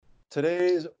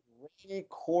Today's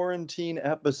quarantine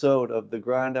episode of the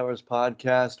Grind Hours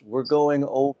podcast, we're going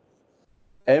over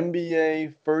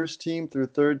NBA first team through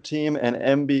third team and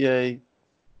NBA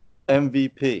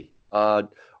MVP.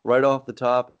 Right off the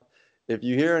top, if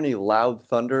you hear any loud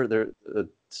thunder, the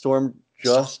storm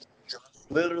just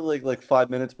literally like 5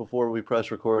 minutes before we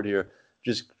press record here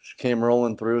just came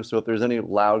rolling through. So if there's any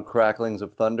loud cracklings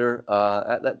of thunder,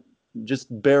 that just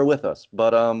bear with us.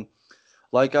 But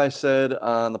like I said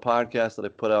on the podcast that I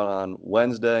put out on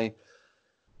Wednesday,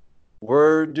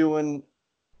 we're doing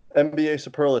NBA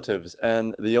superlatives,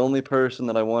 and the only person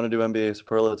that I want to do NBA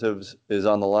superlatives is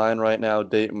on the line right now.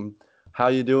 Dayton, how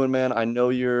you doing, man? I know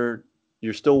you're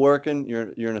still working.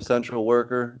 You're an essential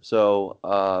worker, so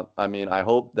I mean, I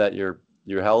hope that you're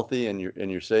healthy and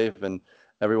you're safe, and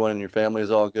everyone in your family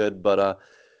is all good. But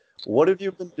what have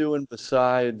you been doing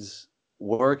besides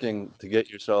working to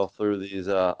get yourself through these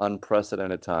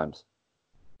unprecedented times?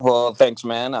 Well, thanks,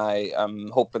 man. I'm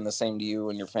hoping the same to you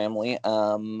and your family.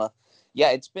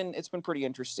 Yeah, it's been pretty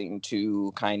interesting to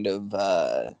you kind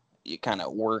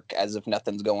of work as if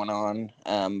nothing's going on.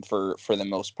 For the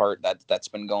most part, that's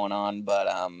been going on, but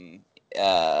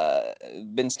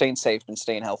been staying safe, been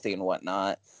staying healthy and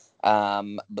whatnot.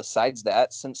 Besides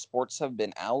that, since sports have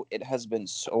been out, it has been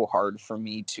so hard for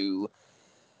me to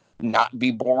not be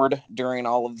bored during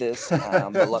all of this.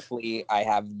 But luckily, I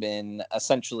have been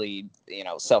essentially,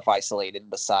 self-isolated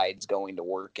besides going to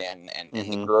work and the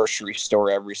Mm-hmm. grocery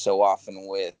store every so often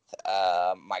with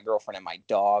my girlfriend and my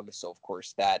dog. So, of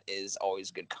course, that is always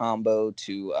a good combo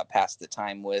to pass the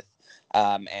time with.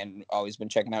 And always been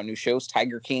checking out new shows.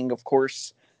 Tiger King, of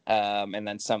course, and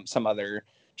then some other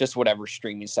just whatever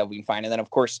streaming stuff we can find. And then, of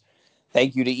course,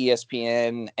 thank you to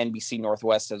ESPN, NBC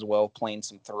Northwest as well, playing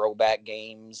some throwback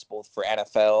games, both for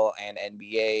NFL and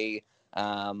NBA.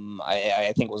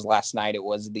 I think it was last night. It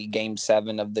was the Game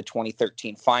 7 of the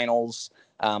 2013 Finals.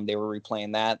 They were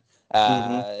replaying that.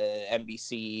 Mm-hmm.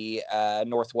 NBC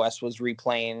Northwest was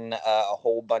replaying a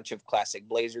whole bunch of classic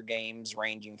Blazer games,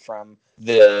 ranging from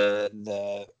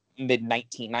the mid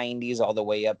 1990s all the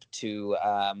way up to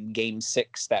Game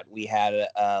 6 that we had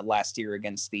last year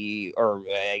against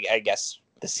I guess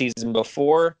the season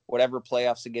before, whatever,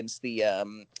 playoffs against the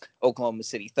Oklahoma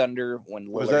City Thunder when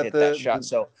Was Lillard that hit that shot.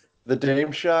 So the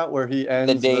Dame shot where he the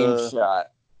ends Dame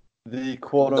shot, the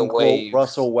quote the unquote Waves,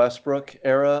 Russell Westbrook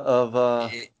era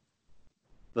of it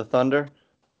the Thunder?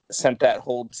 sent that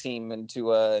whole team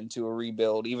into a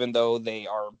rebuild, even though they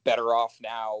are better off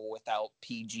now without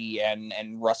PG and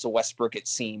Russell Westbrook, it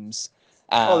seems.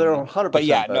 Oh, they're But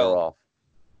yeah, 100% better no, off.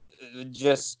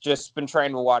 just been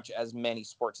trying to watch as many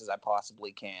sports as I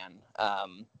possibly can.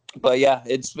 But yeah,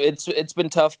 it's been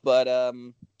tough, but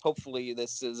hopefully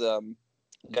this is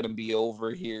gonna be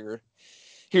over here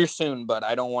soon. But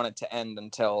I don't want it to end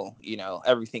until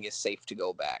everything is safe to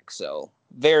go back. So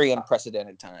very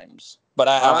unprecedented times. But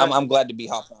I I'm glad to be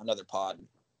hopping on another pod.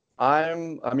 I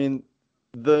mean,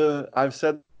 I've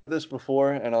said this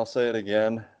before and I'll say it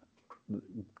again.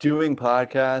 Doing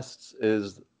podcasts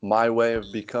is my way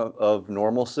of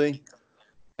normalcy,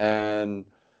 and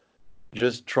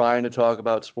just trying to talk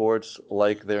about sports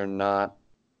like they're not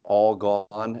all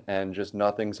gone and just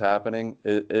nothing's happening.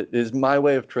 It is my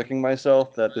way of tricking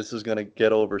myself that this is going to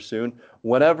get over soon.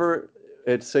 Whenever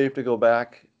it's safe to go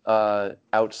back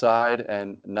outside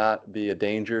and not be a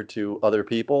danger to other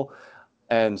people,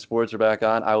 and sports are back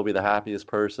on, I will be the happiest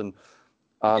person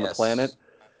on the planet. Yes.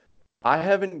 I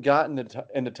haven't gotten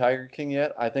into Tiger King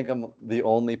yet. I think I'm the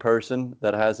only person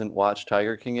that hasn't watched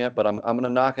Tiger King yet, but I'm gonna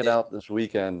knock it It, out this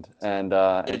weekend and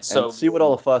it's and so see what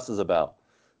all good. the fuss is about.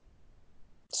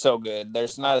 So good.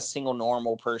 There's not a single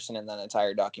normal person in that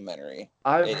entire documentary.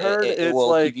 I've It it, heard it it's will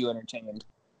keep like you entertained.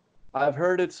 I've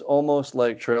heard it's almost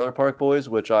like Trailer Park Boys,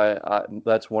 which I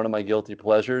that's one of my guilty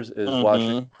pleasures is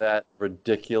watching Mm-hmm. that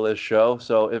ridiculous show.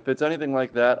 So if it's anything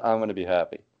like that, I'm gonna be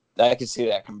happy. I can see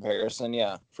that comparison.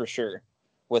 Yeah, for sure.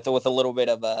 With a little bit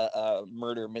of a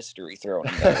murder mystery thrown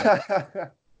in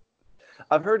there.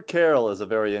 I've heard Carol is a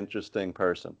very interesting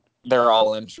person. They're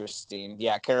all interesting.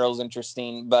 Yeah, Carol's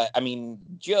interesting, but I mean,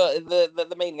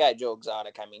 the main guy, Joe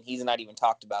Exotic. I mean, he's not even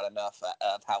talked about enough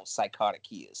of how psychotic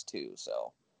he is too.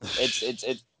 So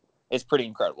it's pretty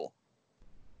incredible.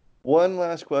 One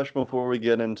last question before we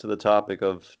get into the topic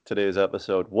of today's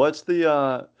episode. What's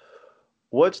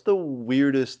the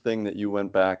weirdest thing that you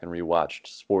went back and rewatched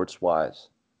sports wise?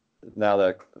 Now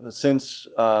that since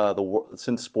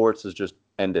sports has just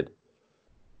ended.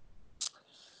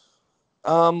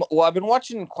 Well, I've been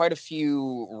watching quite a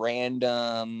few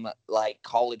random like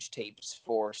college tapes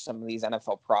for some of these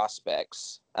NFL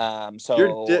prospects.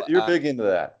 You're big into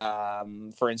that.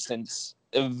 For instance,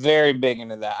 Very big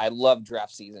into that. I love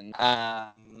draft season.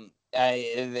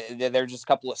 They're just a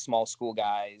couple of small school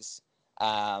guys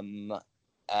that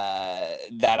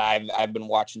I've been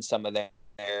watching some of their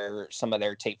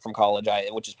tape from college,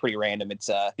 which is pretty random. It's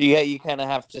you kind of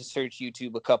have to search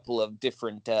YouTube a couple of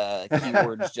different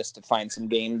keywords just to find some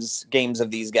games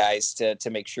of these guys to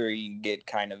make sure you get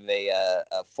kind of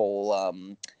a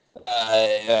full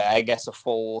I guess a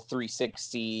full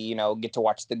 360, get to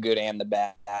watch the good and the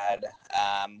bad.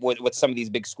 With some of these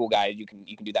big school guys, you can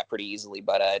do that pretty easily,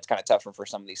 but it's kind of tougher for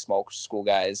some of these small school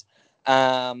guys.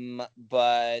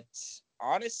 But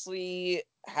honestly,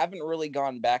 haven't really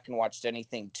gone back and watched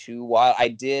anything too wild. I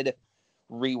did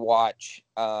rewatch,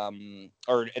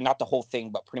 or not the whole thing,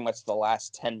 but pretty much the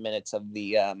last 10 minutes of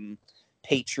the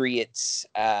Patriots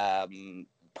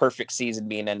perfect season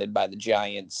being ended by the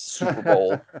Giants Super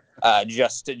Bowl,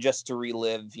 just to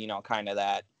relive, kind of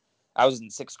that. I was in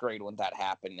 6th grade when that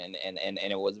happened, and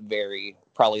it was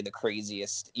probably the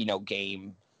craziest,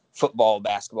 game, football,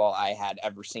 basketball I had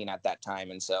ever seen at that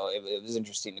time. And so it was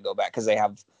interesting to go back because they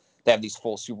have these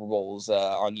full Super Bowls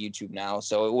on YouTube now.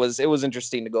 So it was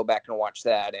interesting to go back and watch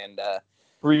that and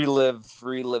relive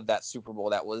that Super Bowl.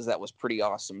 That was pretty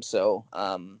awesome. So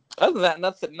other than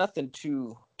that, nothing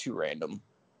too random.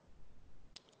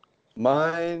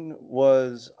 Mine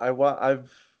was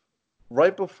I've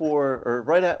right before or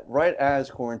right as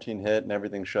quarantine hit and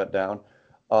everything shut down.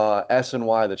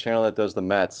 SNY, the channel that does the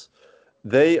Mets,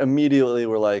 they immediately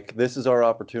were like, "This is our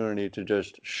opportunity to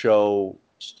just show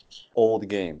old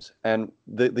games." And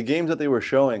the games that they were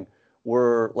showing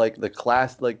were like the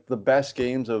best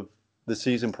games of the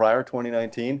season prior,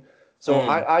 2019. So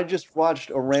I just watched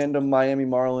a random Miami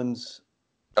Marlins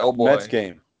Mets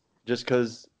game just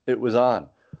because it was on.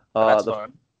 That's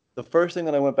fun. The first thing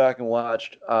that I went back and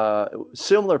watched,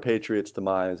 similar Patriots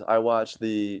demise, I watched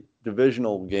the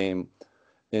divisional game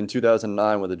in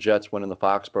 2009 where the Jets went in the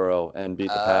Foxborough and beat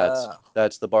the Pats.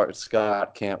 That's the Bart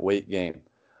Scott can't wait game.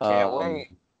 Can't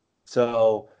wait.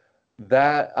 So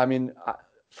that, I mean,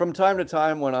 from time to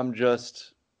time when I'm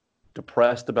just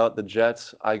depressed about the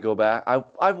Jets, I go back.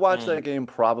 I've watched that game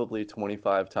probably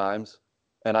 25 times,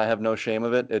 and I have no shame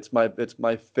of it. It's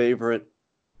my favorite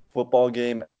football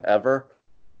game ever.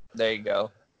 There you go.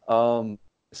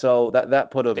 So that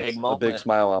put a big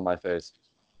smile on my face.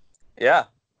 Yeah,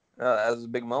 that was a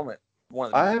big moment.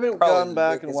 I haven't gone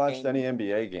back and watched any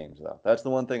NBA games though. That's the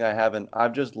one thing I haven't.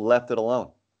 I've just left it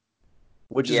alone,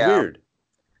 which is weird.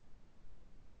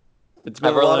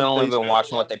 I've really only been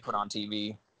watching what they put on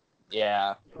TV.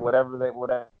 Yeah, whatever they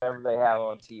have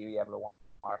on TV, I've been watching.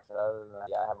 Other than that,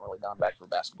 I haven't really gone back for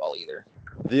basketball either.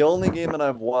 The only game that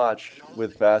I've watched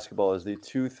with basketball is the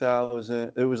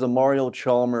 2000. It was the Mario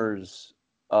Chalmers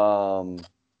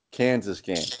Kansas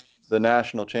game, the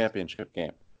national championship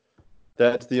game.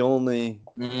 That's the only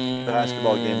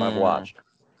basketball game I've watched.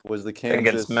 Was the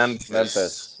Kansas against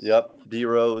Memphis. Yep, D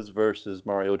Rose versus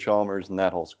Mario Chalmers and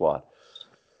that whole squad.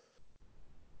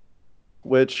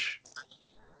 Which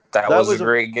that was a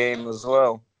great game as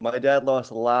well. My dad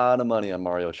lost a lot of money on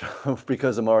Mario Chalmers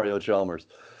because of Mario Chalmers.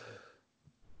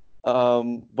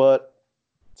 But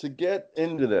to get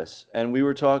into this, and we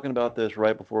were talking about this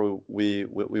right before we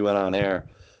went on air.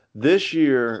 This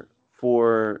year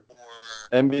for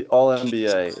all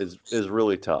NBA is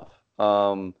really tough.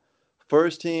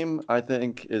 First team, I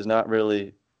think, is not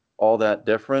really all that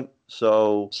different.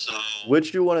 So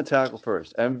which do you want to tackle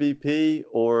first, MVP,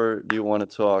 or do you want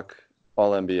to talk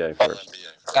all NBA first?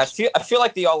 I feel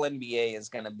like the all NBA is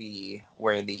going to be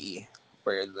where the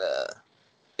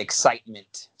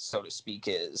excitement, so to speak,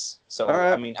 is. So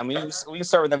right. I mean, we can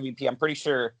start with MVP. I'm pretty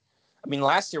sure. I mean,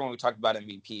 last year when we talked about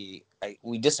MVP,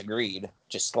 we disagreed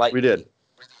just slightly. We did.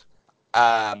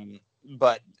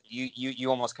 But you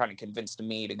almost kind of convinced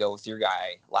me to go with your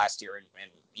guy last year, and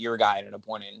your guy ended up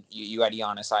winning. You had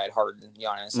Giannis, I had Harden.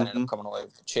 Giannis ended up coming away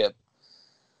with the chip.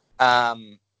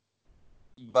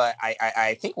 But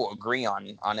I think we'll agree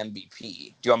on MVP.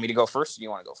 Do you want me to go first, or do you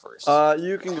want to go first?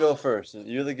 You can go first.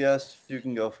 You're the guest. You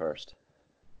can go first.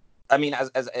 I mean,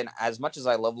 as much as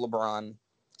I love LeBron,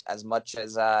 as much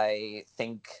as I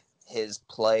think his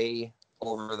play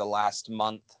over the last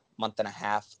month and a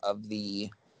half of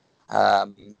the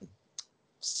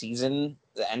season,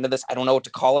 the end of this, I don't know what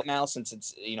to call it now since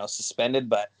it's suspended,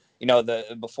 but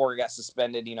before it got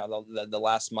suspended, the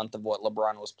last month of what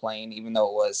LeBron was playing, even though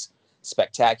it was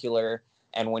spectacular.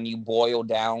 And when you boil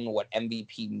down what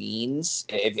MVP means,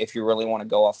 if you really want to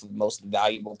go off of most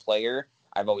valuable player,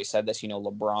 I've always said this,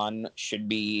 LeBron should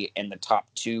be in the top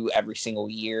 2 every single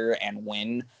year and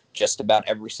win just about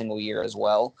every single year as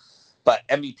well. But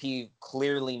MVP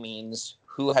clearly means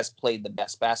who has played the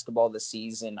best basketball this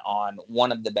season on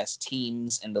one of the best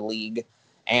teams in the league,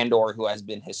 and or who has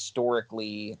been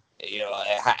historically,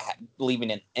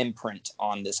 leaving an imprint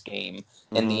on this game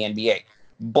in the NBA.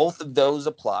 Both of those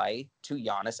apply to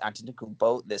Giannis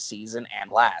Antetokounmpo this season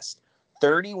and last.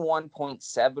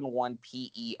 31.71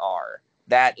 PER.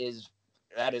 That is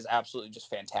absolutely just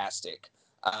fantastic.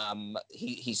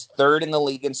 He's third in the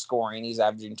league in scoring. He's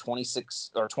averaging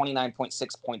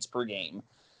 29.6 points per game.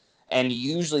 And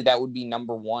usually that would be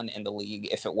number one in the league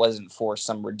if it wasn't for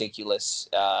some ridiculous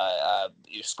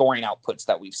scoring outputs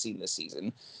that we've seen this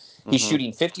season. He's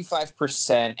shooting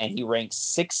 55%, and he ranks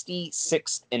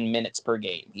 66th in minutes per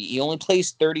game. He only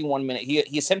plays 31 minutes.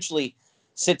 He essentially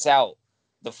sits out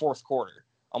the fourth quarter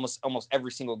almost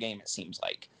every single game, it seems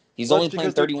like. He's only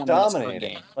playing 31 minutes per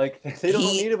game. Like, they don't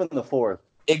need him in the fourth.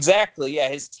 Exactly, yeah.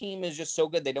 His team is just so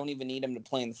good, they don't even need him to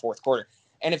play in the fourth quarter.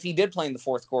 And if he did play in the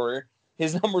fourth quarter,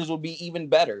 his numbers would be even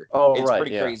better. It's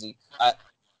pretty crazy.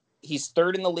 He's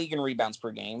third in the league in rebounds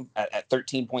per game at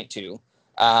 13.2.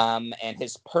 And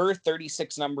his per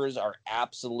 36 numbers are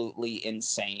absolutely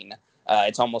insane.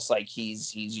 It's almost like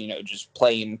he's just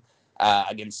playing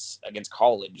against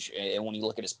college. And when you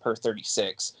look at his per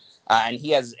 36, and he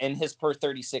has in his per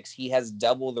 36, he has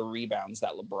double the rebounds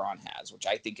that LeBron has, which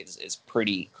I think is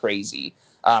pretty crazy.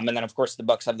 And then of course the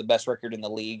Bucks have the best record in the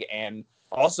league, and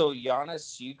also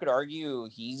Giannis, you could argue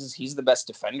he's the best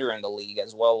defender in the league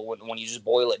as well. When you just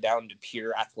boil it down to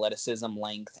pure athleticism,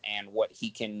 length, and what he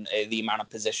can, the amount of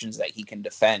positions that he can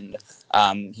defend.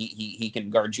 He can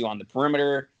guard you on the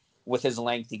perimeter with his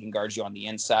length. He can guard you on the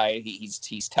inside.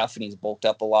 He's tough and he's bulked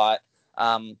up a lot.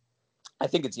 I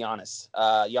think it's Giannis.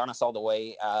 Giannis all the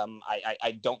way.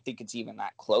 I don't think it's even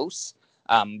that close.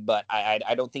 But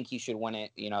I don't think he should win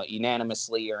it,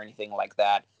 unanimously or anything like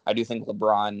that. I do think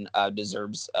LeBron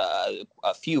deserves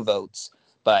a few votes,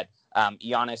 but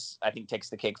Giannis, I think, takes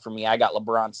the cake for me. I got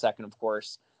LeBron second, of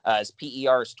course. His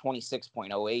PER is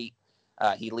 26.08.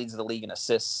 He leads the league in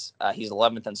assists. He's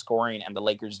 11th in scoring, and the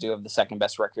Lakers do have the second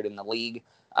best record in the league.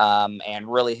 And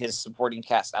really, his supporting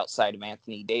cast outside of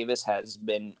Anthony Davis has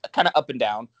been kind of up and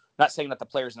down. Not saying that the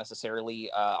players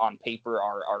necessarily on paper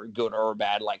are good or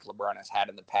bad like LeBron has had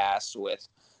in the past with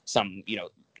some,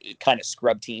 kind of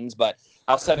scrub teams. But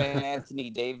outside of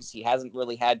Anthony Davis, he hasn't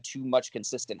really had too much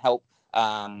consistent help.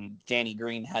 Danny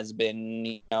Green has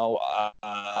been,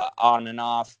 on and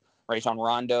off. Rajon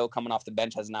Rondo coming off the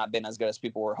bench has not been as good as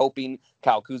people were hoping.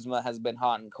 Kyle Kuzma has been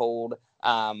hot and cold.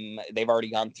 They've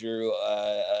already gone through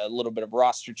a little bit of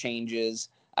roster changes.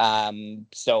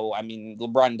 So, I mean,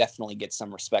 LeBron definitely gets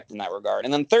some respect in that regard.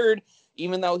 And then third,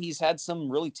 even though he's had some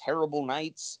really terrible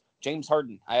nights, James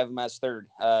Harden, I have him as third,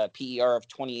 PER of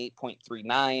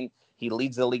 28.39. He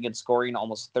leads the league in scoring,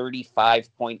 almost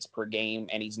 35 points per game,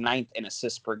 and he's ninth in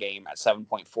assists per game at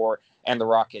 7.4. And the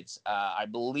Rockets, I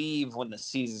believe when the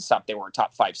season stopped, they were a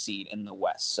top 5 seed in the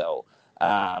West. So,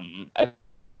 I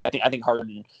think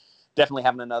Harden definitely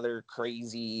having another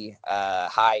crazy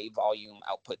high volume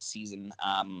output season.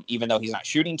 Even though he's not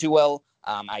shooting too well,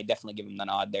 I definitely give him the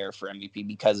nod there for MVP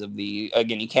because of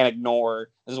again, you can't ignore,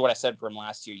 this is what I said for him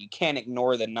last year, you can't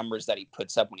ignore the numbers that he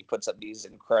puts up when he puts up these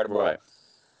incredible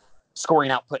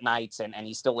scoring output nights, and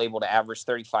he's still able to average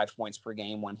 35 points per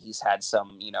game when he's had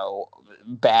some,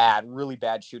 really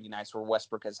bad shooting nights where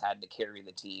Westbrook has had to carry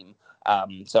the team.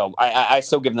 So I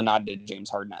still give the nod to James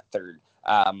Harden at third.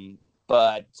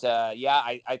 But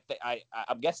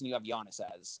I'm guessing you have Giannis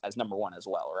as number one as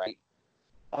well, right?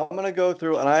 I'm going to go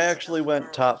through, and I actually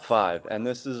went top 5, and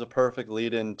this is a perfect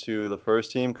lead into the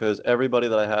first team because everybody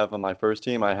that I have on my first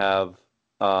team, I have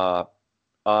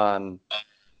on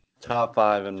top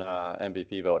 5 in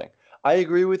MVP voting. I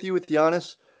agree with you with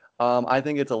Giannis. I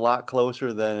think it's a lot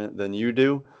closer than you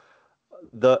do.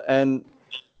 And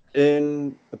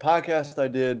in the podcast I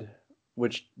did,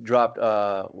 which dropped,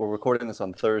 we're recording this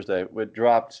on Thursday, it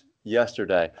dropped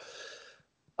yesterday.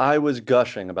 I was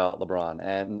gushing about LeBron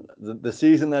and the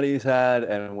season that he's had,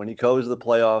 and when he goes to the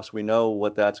playoffs, we know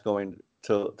what that's going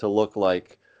to look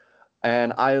like.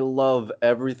 And I love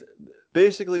everything.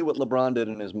 Basically, what LeBron did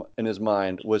in his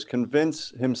mind was convince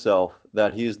himself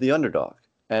that he's the underdog.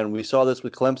 And we saw this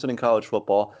with Clemson in college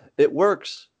football. It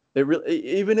works. It really,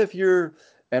 even if you're,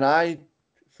 and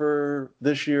for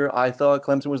this year, I thought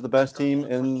Clemson was the best team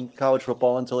in college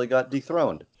football until they got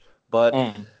dethroned. But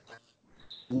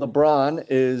LeBron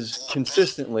is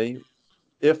consistently,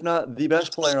 if not the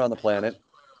best player on the planet,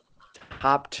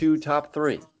 top 2, top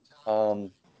 3.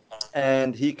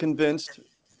 And he convinced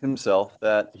himself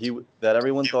that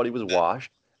everyone thought he was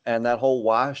washed, and that whole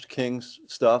washed Kings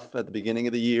stuff at the beginning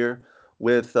of the year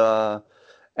with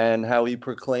and how he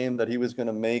proclaimed that he was going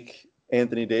to make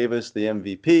Anthony Davis the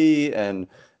MVP and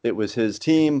it was his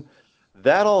team.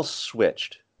 That all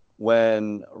switched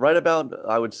when right about,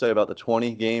 I would say about the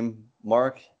 20 game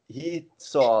mark, he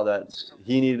saw that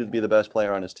he needed to be the best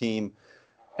player on his team.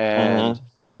 And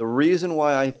the reason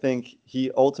why I think he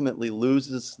ultimately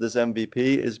loses this MVP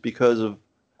is because of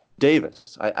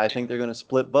Davis. I think they're going to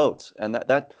split votes, and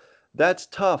that's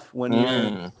tough when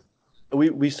you're.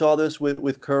 We saw this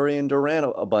with Curry and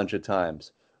Durant a bunch of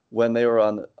times when they were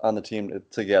on the team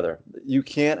together. You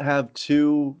can't have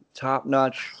two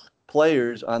top-notch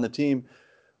players on the team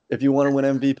if you want to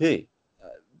win MVP.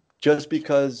 Just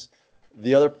because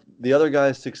the other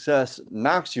guy's success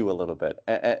knocks you a little bit.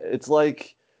 It's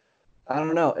like, I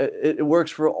don't know. It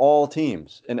works for all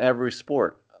teams in every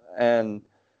sport, and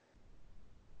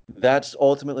that's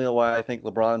ultimately why I think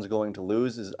LeBron's going to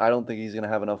lose. Is I don't think he's going to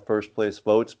have enough first place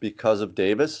votes because of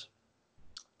Davis,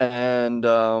 and I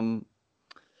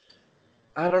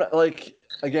don't know. Like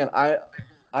again,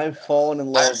 I've fallen in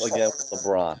love again with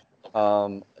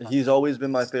LeBron. He's always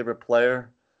been my favorite player,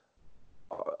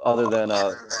 other than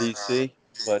BC,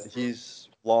 but he's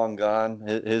long gone.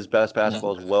 His best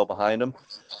basketball is well behind him,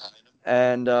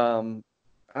 and I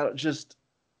don't just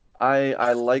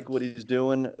I like what he's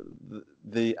doing.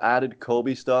 The added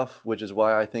Kobe stuff, which is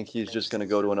why I think he's just going to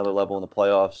go to another level in the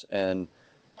playoffs, and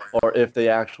or if they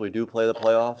actually do play the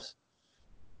playoffs,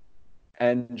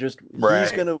 and just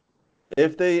he's going to.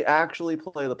 If they actually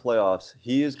play the playoffs,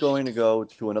 he is going to go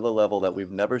to another level that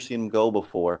we've never seen him go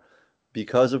before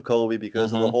because of Kobe,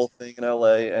 because of the whole thing in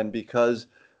LA, and because,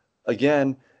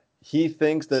 again, he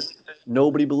thinks that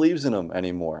nobody believes in him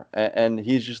anymore. And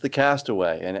he's just the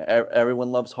castaway. And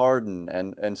everyone loves Harden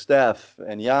and Steph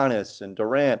and Giannis and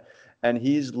Durant. And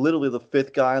he's literally the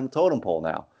fifth guy on the totem pole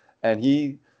now. And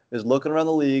he is looking around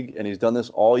the league, and he's done this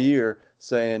all year,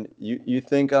 saying, you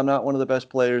think I'm not one of the best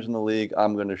players in the league?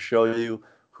 I'm going to show you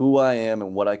who I am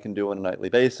and what I can do on a nightly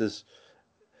basis.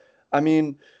 I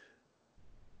mean,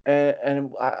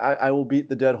 and I will beat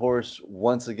the dead horse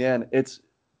once again. It's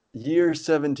year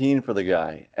 17 for the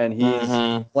guy, and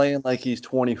he's playing like he's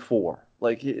 24.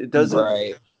 Like it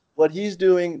doesn't. What he's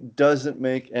doing doesn't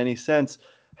make any sense.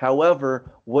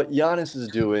 However, what Giannis is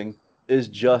doing is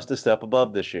just a step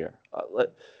above this year.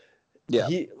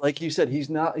 He, like you said, he's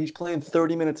playing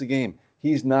 30 minutes a game.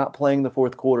 He's not playing the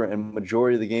fourth quarter in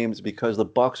majority of the games because the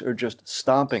Bucks are just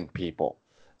stomping people.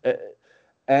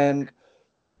 And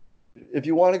if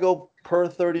you want to go per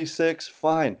 36,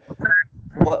 fine.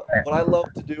 What I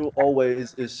love to do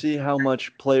always is see how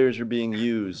much players are being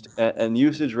used, and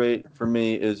usage rate for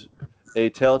me is a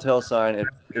telltale sign.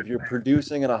 If you're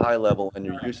producing at a high level and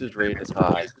your usage rate is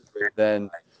high, then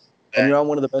and you're on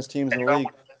one of the best teams in the league,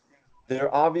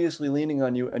 they're obviously leaning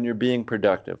on you and you're being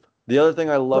productive. The other thing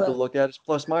I love to look at is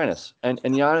plus minus, and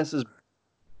Giannis is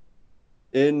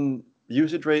in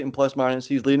usage rate and plus minus.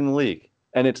 He's leading the league,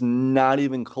 and it's not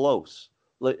even close.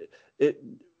 Like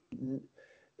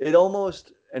it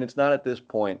almost, and it's not at this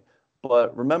point,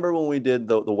 but remember when we did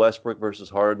the Westbrook versus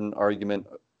Harden argument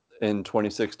in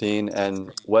 2016,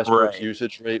 and Westbrook's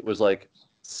usage rate was like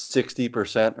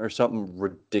 60% or something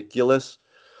ridiculous?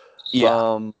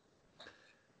 Giannis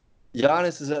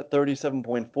is at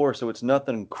 37.4, so it's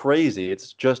nothing crazy.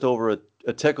 It's just over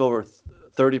a tick over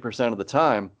 30% of the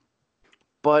time.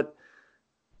 But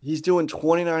he's doing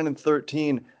 29 and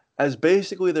 13 as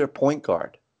basically their point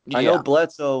guard. I know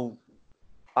Bledsoe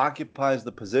occupies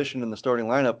the position in the starting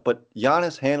lineup, but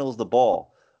Giannis handles the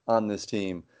ball on this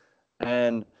team.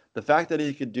 And the fact that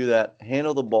he could do that,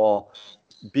 handle the ball,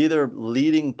 be their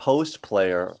leading post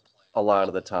player a lot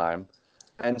of the time,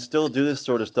 and still do this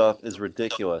sort of stuff is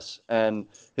ridiculous. And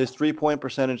his 3-point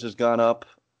percentage has gone up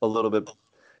a little bit.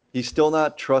 He's still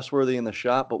not trustworthy in the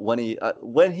shot, but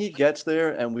when he gets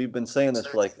there, and we've been saying this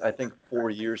for like I think 4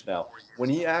 years now, when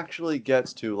he actually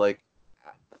gets to like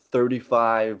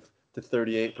 35 to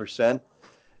 38%,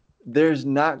 there's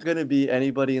not going to be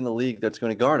anybody in the league that's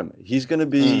going to guard him. He's going to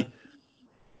be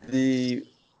the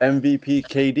MVP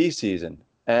KD season,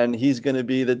 and he's going to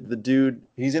be the dude.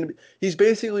 He's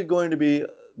basically going to be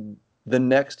the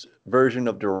next version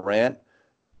of Durant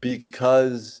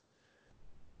because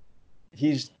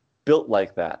he's built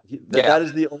like that. That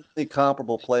is the only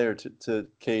comparable player to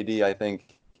KD, I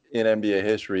think, in NBA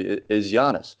history is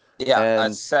Giannis. Yeah, a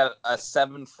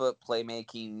 7-foot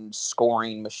playmaking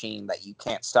scoring machine that you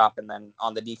can't stop, and then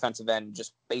on the defensive end,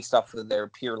 just based off of their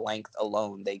pure length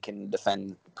alone, they can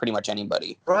defend pretty much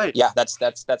anybody. Right. Yeah, that's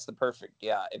the perfect.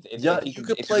 Yeah, if you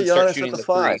could play Giannis at the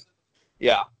 5.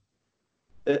 Yeah.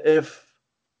 If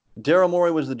Daryl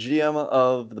Morey was the GM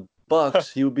of the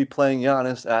Bucks, he would be playing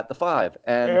Giannis at the 5,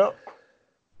 and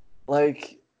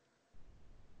like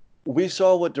we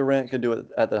saw what Durant can do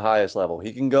at the highest level.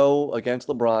 He can go against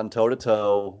LeBron toe to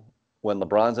toe when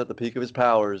LeBron's at the peak of his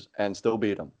powers and still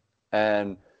beat him.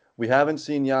 And we haven't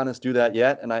seen Giannis do that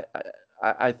yet. And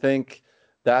I think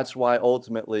that's why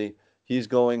ultimately he's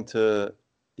going to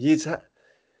he's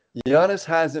Giannis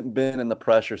hasn't been in the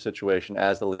pressure situation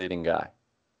as the leading guy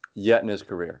yet in his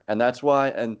career, and that's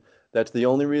the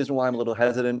only reason why I'm a little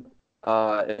hesitant.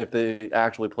 If they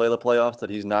actually play the playoffs, that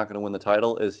he's not going to win the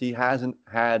title is he hasn't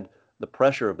had the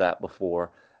pressure of that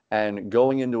before, and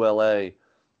going into LA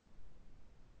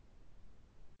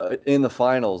in the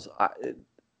finals,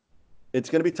 it's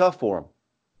going to be tough for him.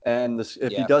 And if he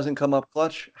Yeah, doesn't come up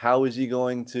clutch, how is he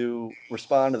going to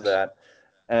respond to that?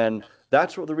 And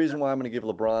that's the reason why I'm going to give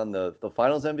LeBron the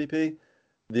Finals MVP.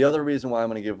 The other reason why I'm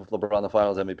going to give LeBron the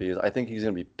Finals MVP is I think he's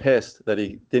going to be pissed that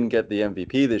he didn't get the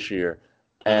MVP this year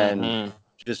and hmm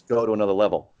just go to another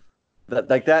level.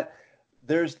 That.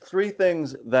 There's three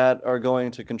things that are going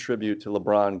to contribute to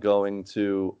LeBron going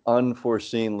to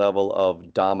unforeseen level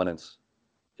of dominance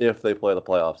if they play the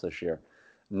playoffs this year.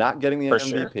 Not getting the for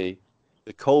sure. MVP,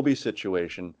 the Kobe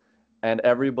situation, and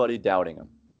everybody doubting him.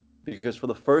 Because for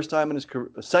the first time in his career,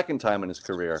 second time in his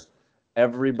career,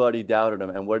 everybody doubted him.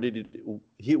 And what did he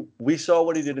do? We saw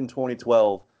what he did in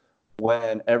 2012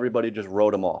 when everybody just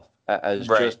wrote him off as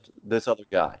Right. just this other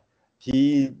guy.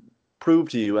 He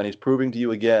proved to you, and he's proving to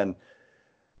you again,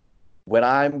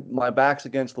 when my back's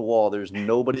against the wall, there's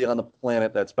nobody on the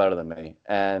planet that's better than me.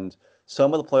 And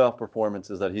some of the playoff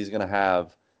performances that he's going to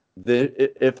have,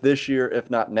 if this year, if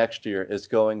not next year, is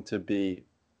going to be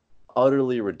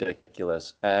utterly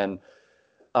ridiculous. And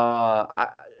uh, I,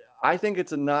 I think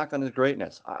it's a knock on his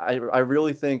greatness. I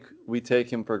really think we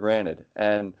take him for granted,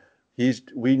 and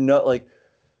we know, like,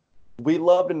 we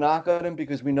love to knock on him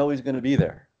because we know he's going to be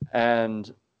there.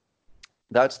 And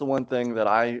that's the one thing that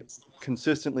I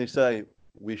consistently say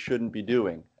we shouldn't be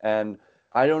doing. And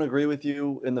I don't agree with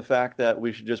you in the fact that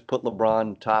we should just put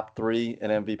LeBron top three in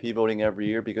MVP voting every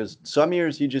year, because some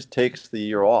years he just takes the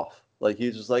year off. Like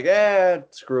he's just like,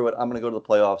 screw it. I'm going to go to the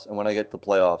playoffs. And when I get to the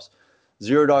playoffs,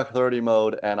 zero dark 30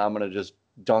 mode, and I'm going to just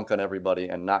dunk on everybody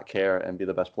and not care and be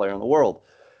the best player in the world.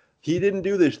 He didn't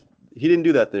do this. He didn't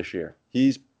do that this year.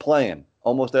 He's playing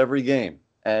almost every game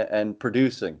and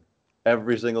producing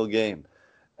every single game.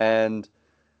 And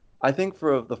I think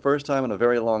for the first time in a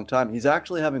very long time, he's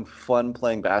actually having fun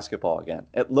playing basketball again.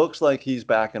 It looks like he's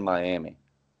back in Miami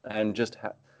and just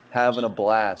having a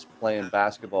blast playing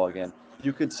basketball again.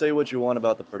 You could say what you want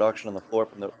about the production on the floor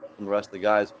from the rest of the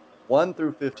guys. 1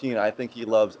 through 15, I think he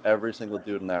loves every single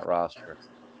dude in that roster.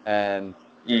 And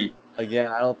Mm, again,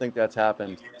 I don't think that's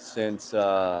happened since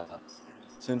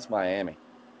Miami.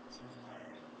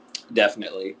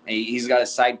 definitely. And he's got a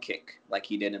sidekick like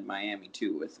he did in Miami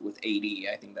too with AD.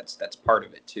 I think that's part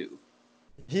of it too.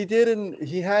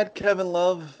 He had Kevin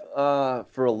Love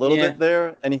for a little Yeah. bit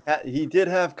there, and he did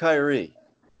have Kyrie.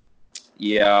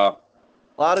 Yeah,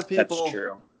 A lot of that's people,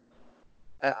 true.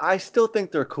 I still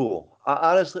think they're cool.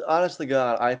 Honestly,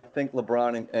 God, I think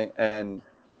LeBron and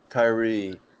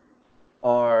Kyrie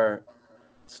are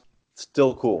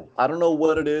still cool. I don't know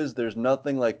what it is. There's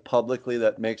nothing like publicly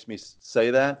that makes me say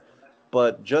that,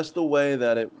 but just the way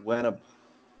that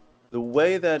the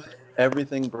way that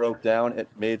everything broke down, it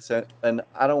made sense. And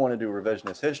I don't want to do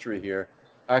revisionist history here.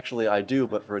 Actually, I do,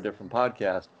 but for a different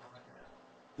podcast.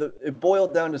 It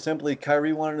boiled down to simply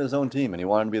Kyrie wanted his own team and he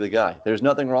wanted to be the guy. There's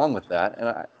nothing wrong with that.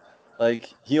 And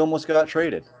he almost got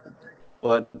traded,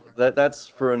 but that's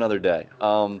for another day.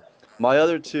 My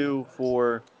other two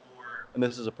and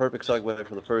this is a perfect segue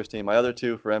for the first team. My other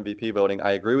two for MVP voting,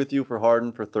 I agree with you for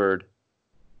Harden for third.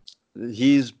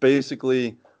 He's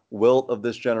basically Wilt of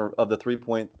of the 3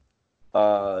 point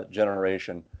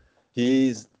generation.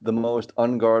 He's the most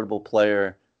unguardable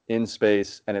player in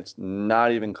space, and it's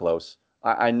not even close.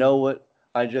 I know what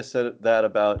I just said that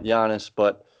about Giannis,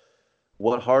 but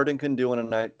what Harden can do on a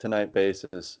night-to-night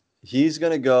basis, he's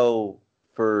going to go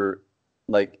for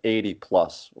like 80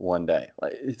 plus one day.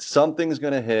 Like something's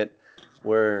going to hit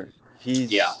where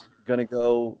Yeah. he's going to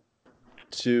go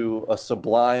to a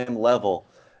sublime level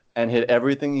and hit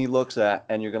everything he looks at,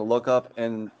 and you're going to look up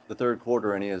in the third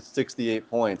quarter and he has 68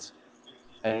 points,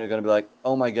 and you're going to be like,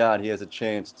 oh my God, he has a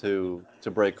chance to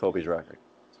break Kobe's record.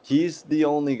 He's the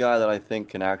only guy that I think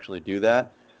can actually do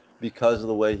that because of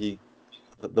the way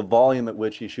the volume at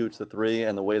which he shoots the three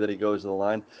and the way that he goes to the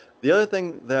line. The other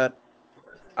thing that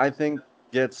I think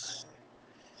gets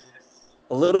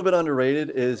a little bit underrated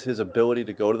is his ability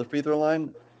to go to the free throw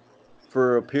line.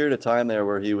 For a period of time there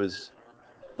where he was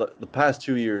the past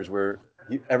 2 years where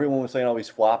everyone was saying, oh, he's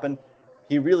flopping.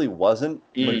 he really wasn't.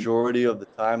 Majority of the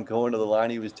time going to the line,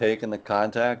 he was taking the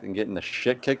contact and getting the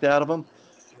shit kicked out of him.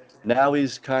 Now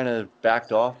he's kind of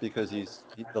backed off because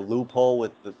the loophole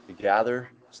with the gather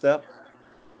step,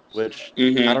 which I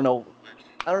Mm-hmm. don't know.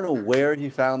 I don't know where he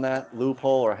found that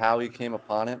loophole or how he came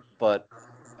upon it, but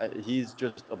he's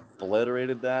just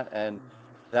obliterated that, and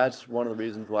that's one of the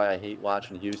reasons why I hate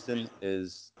watching Houston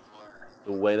is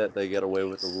the way that they get away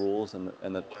with the rules and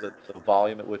the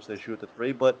volume at which they shoot the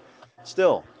three. But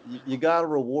still, you got to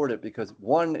reward it because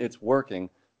one, it's working.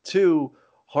 Two,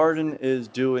 Harden is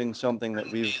doing something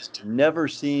that we've never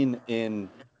seen in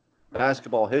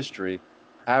basketball history,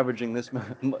 averaging this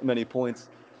many points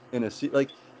in a season. Like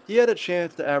he had a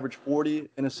chance to average 40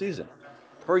 in a season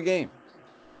per game.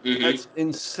 Mm-hmm. That's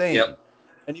insane. Yep.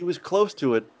 And he was close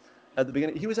to it at the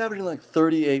beginning. He was averaging like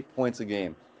 38 points a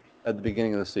game at the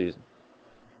beginning of the season.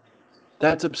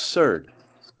 That's absurd.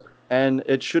 And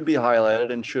it should be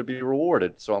highlighted and should be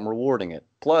rewarded. So I'm rewarding it.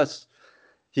 Plus,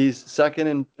 he's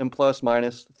second in plus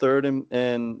minus, third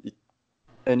in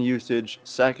usage,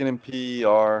 second in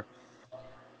PER.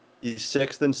 He's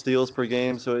sixth in steals per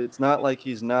game. So it's not like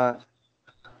he's not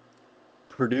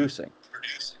producing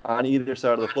on either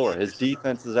side of the floor. His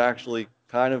defense is actually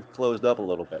kind of closed up a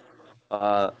little bit.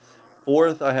 Uh,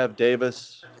 Fourth, I have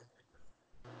Davis.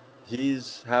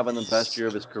 He's having the best year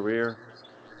of his career.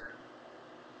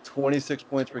 26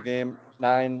 points per game,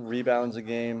 9 rebounds a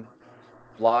game,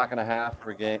 block and a half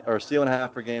per game, or steal and a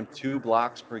half per game, 2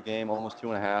 blocks per game, almost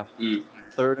 2.5. Mm.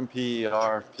 Third in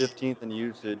PER, 15th in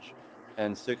usage,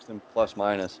 and sixth in plus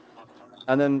minus.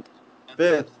 And then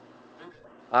fifth,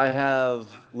 I have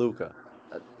Luka.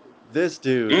 This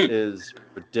dude Mm. is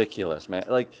ridiculous, man.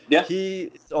 Like Yeah.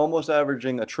 he's almost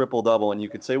averaging a triple double, and you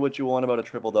could say what you want about a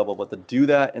triple double, but to do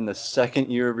that in the second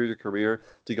year of your career,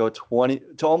 to go 20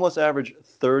 to almost average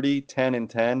 30, 10, and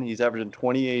 10, he's averaging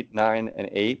 28, 9, and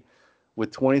 8 with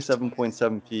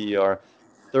 27.7 PER,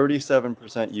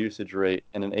 37% usage rate,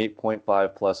 and an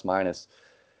 8.5 plus minus.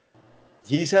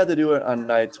 He's had to do it on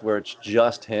nights where it's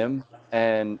just him,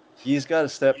 and he's got a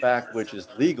step back, which is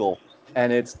legal,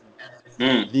 and it's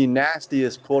Mm. the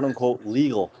nastiest quote unquote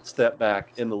legal step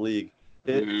back in the league.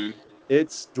 It Mm-hmm.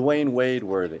 it's Dwayne Wade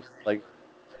worthy. Like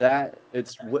that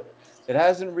it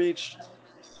hasn't reached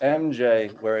MJ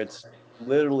where it's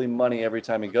literally money every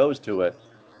time he goes to it.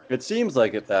 It seems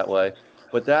like it that way,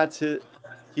 but that's it.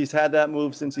 He's had that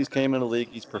move since he's came in the league.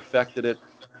 He's perfected it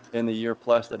in the year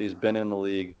plus that he's been in the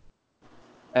league.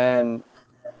 And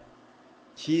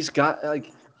he's got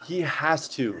like he has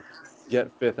to get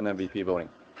fifth in MVP voting.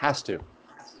 Has to.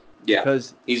 Yeah.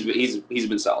 Because He's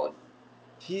been solid.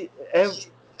 he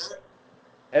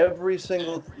every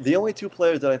single the only two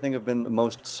players that I think have been the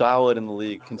most solid in the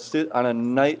league on a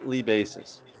nightly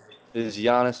basis is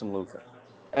Giannis and Luka.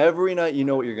 Every night you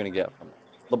know what you're going to get from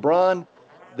them. LeBron,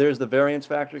 there's the variance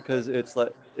factor because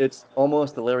it's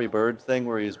almost the Larry Bird thing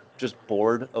where he's just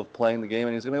bored of playing the game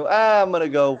and he's going to go, I'm going to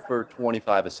go for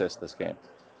 25 assists this game.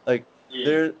 Like Mm.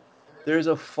 there there's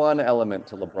a fun element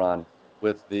to LeBron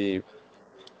with the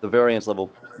variance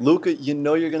level. Luka, you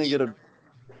know you're going to get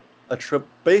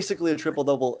basically a triple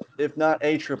double, if not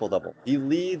a triple double. He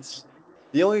leads.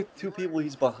 The only two people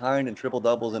he's behind in triple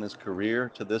doubles in his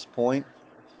career to this point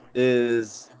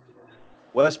is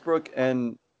Westbrook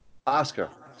and Oscar.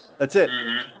 That's it.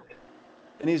 Mm-hmm.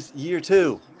 And he's year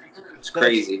two. It's That's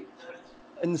crazy.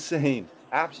 insane.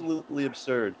 Absolutely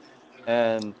absurd.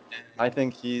 And I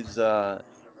think he's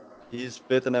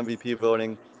fifth in MVP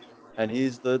voting, and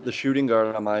he's the shooting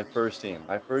guard on my first team.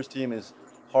 My first team is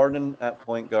Harden at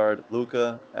point guard,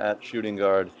 Luka at shooting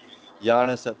guard,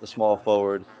 Giannis at the small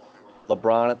forward,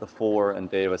 LeBron at the 4, and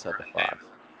Davis at the 5.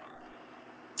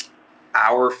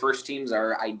 Our first teams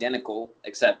are identical,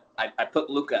 except I put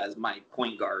Luka as my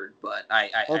point guard, but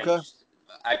Okay.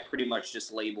 I pretty much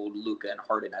just labeled Luka and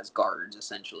Harden as guards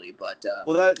essentially. But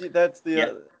Well,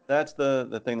 yeah. that's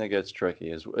the thing that gets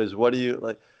tricky is what do you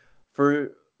like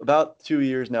for about 2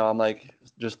 years now. I'm like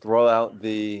just throw out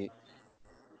the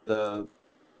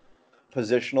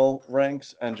positional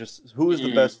ranks and just Mm-hmm.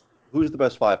 who's the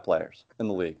best 5 players in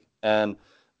the league, and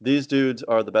these dudes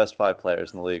are the best 5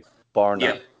 players in the league, bar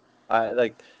none. Yep. I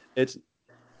like it's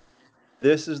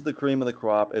this is the cream of the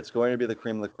crop. It's going to be the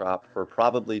cream of the crop for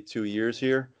probably 2 years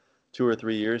here, 2 or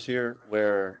 3 years here,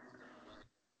 where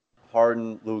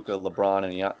Harden, Luka, LeBron,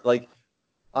 and like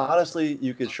honestly,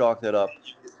 you could chalk that up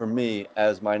for me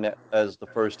as as the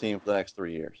first team for the next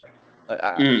 3 years.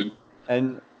 Mm.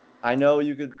 And I know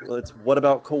you could. It's what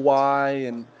about Kawhi?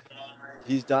 And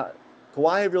he's not.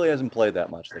 Kawhi really hasn't played that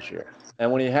much this year,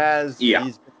 and when he has, Yeah.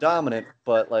 he's been dominant.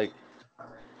 But like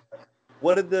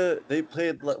what did they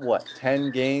played what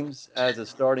 10 games as a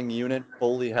starting unit,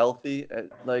 fully healthy?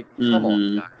 Like, come on,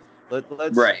 Mm-hmm. guys.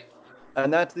 Let's Right.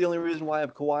 and that's the only reason why I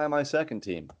have Kawhi on my second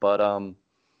team. But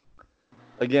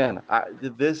again,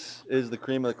 this is the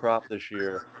cream of the crop this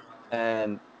year,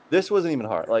 and this wasn't even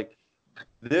hard. Like,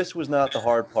 this was not the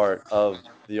hard part of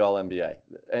the All NBA,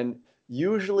 and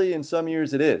usually in some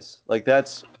years it is. Like,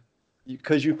 that's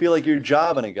because you feel like you're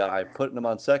jobbing a guy, putting him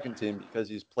on second team because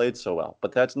he's played so well.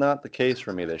 But that's not the case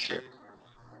for me this year.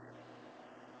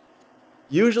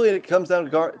 Usually it comes down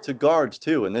to guards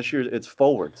too, and this year it's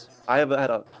forwards. I have had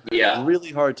a Yeah.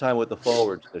 really hard time with the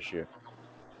forwards this year.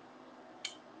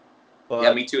 Yeah,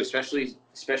 But me too. Especially.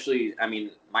 I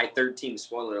mean, my third team,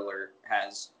 spoiler alert,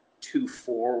 has 2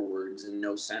 forwards and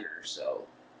no center. So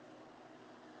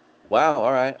wow,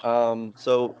 all right.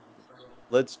 So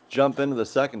let's jump into the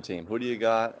second team. Who do you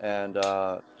got? And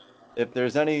if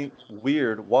there's any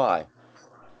weird, why?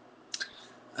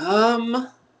 um,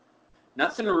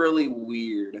 nothing really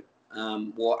weird.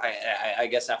 Well, I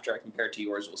guess after I compare it to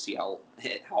yours, we'll see how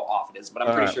off it is. But I'm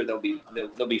All pretty right. sure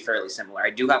they'll be fairly similar. I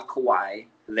do have Kawhi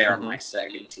there on Mm-hmm. my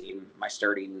second team, my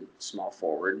starting small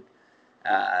forward.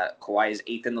 Kawhi is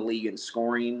 8th in the league in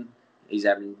scoring. He's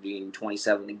averaging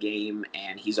 27 a game,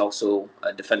 and he's also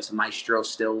a defensive maestro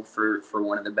still for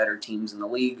one of the better teams in the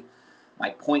league. My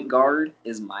point guard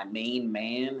is my main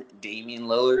man, Damian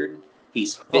Lillard.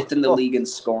 He's 5th in the league in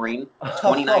scoring,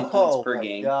 29 points Oh per my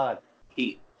game. God.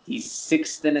 He's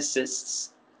 6th in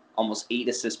assists, almost 8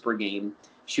 assists per game,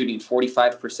 shooting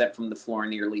 45% from the floor,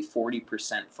 nearly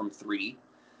 40% from three.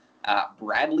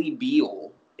 Bradley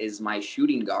Beal is my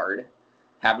shooting guard,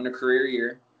 having a career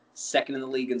year, 2nd in the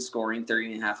league in scoring,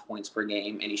 30.5 points per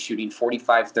game, and he's shooting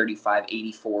 45, 35,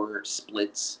 84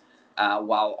 splits,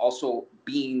 while also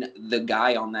being the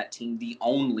guy on that team, the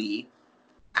only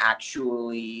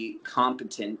actually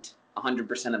competent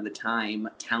 100% of the time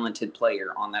talented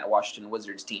player on that Washington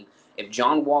Wizards team. If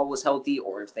John Wall was healthy,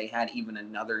 or if they had even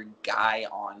another guy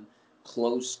on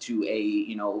close to a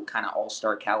kind of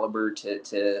all-star caliber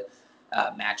to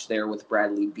match there with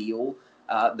Bradley Beal,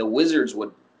 the Wizards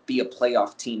would be a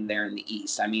playoff team there in the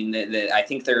East. I mean, I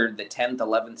think they're the 10th,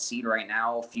 11th seed right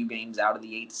now, a few games out of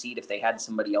the 8th seed. If they had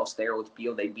somebody else there with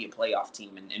Beal, they'd be a playoff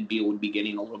team, and Beal would be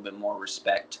getting a little bit more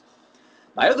respect.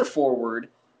 My other forward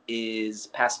is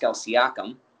Pascal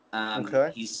Siakam.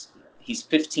 Okay. He's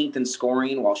 15th in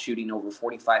scoring while shooting over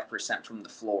 45% from the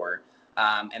floor.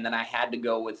 And then I had to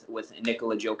go with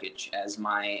Nikola Jokic as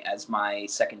my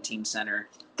second team center.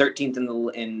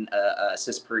 13th in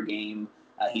assists per game.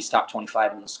 He's top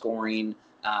 25 in the scoring.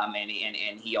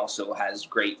 And he also has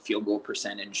great field goal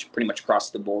percentage pretty much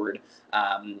across the board.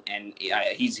 And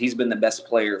he's been the best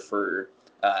player for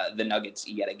the Nuggets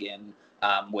yet again,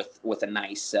 with a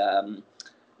nice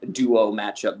duo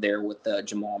matchup there with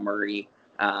Jamal Murray.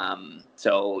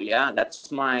 So yeah,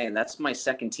 that's my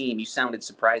second team. You sounded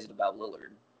surprised about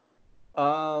Lillard.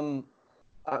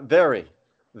 Very.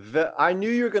 I knew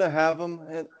you were gonna have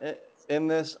him in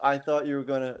this. I thought you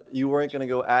weren't gonna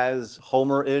go as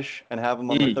Homer-ish and have him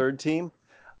on the Mm. third team.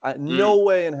 No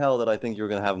way in hell that I think you were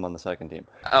gonna have him on the second team.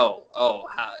 I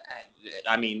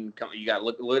mean, you got to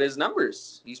look at his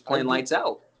numbers. He's playing He, lights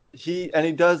out. he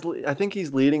does. I think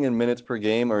he's leading in minutes per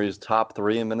game, or he's top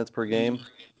 3 in minutes per game.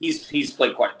 He's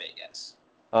played quite a bit, yes.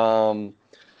 Let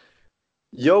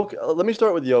me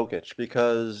start with Jokic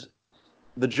because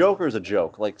the Joker is a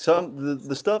joke. Like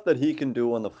the stuff that he can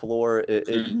do on the floor,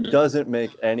 it doesn't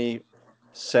make any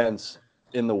sense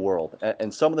in the world.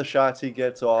 And some of the shots he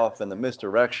gets off and the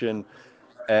misdirection,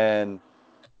 and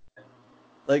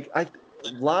like a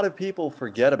lot of people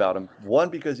forget about him. One,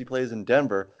 because he plays in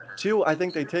Denver. Two, I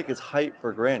think they take his height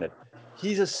for granted.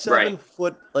 He's a 7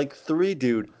 foot like 3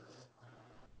 dude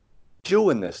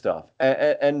doing this stuff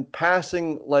and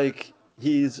passing like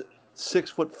he's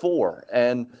 6'4"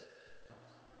 and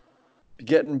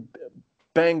getting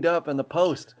banged up in the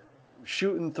post,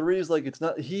 shooting threes like it's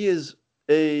not. A he is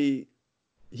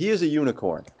a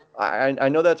unicorn. I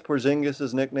know that's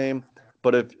Porzingis' nickname,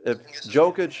 but if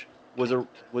Jokic was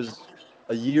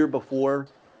a year before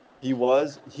he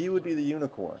would be the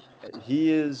unicorn.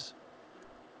 He is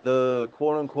the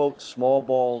quote unquote small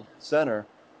ball center.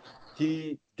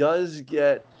 He does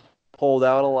get pulled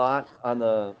out a lot on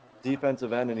the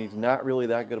defensive end, and he's not really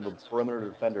that good of a perimeter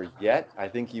defender yet. I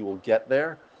think he will get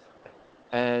there.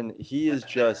 And he is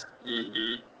just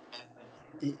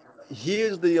he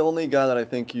is the only guy that I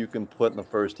think you can put in the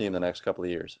first team the next couple of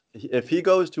years. If he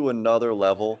goes to another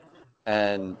level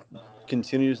and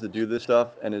continues to do this stuff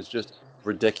and is just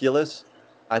ridiculous,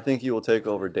 I think he will take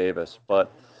over Davis.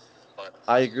 But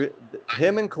I agree.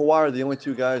 Him and Kawhi are the only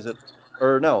two guys that,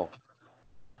 or no,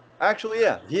 Actually,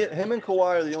 yeah, him and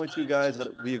Kawhi are the only two guys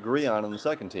that we agree on the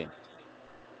second team.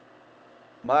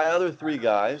 My other three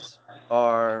guys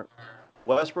are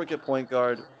Westbrook at point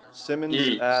guard, Simmons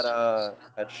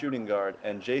Mm. at shooting guard,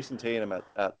 and Jason Tatum at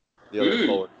the other Mm.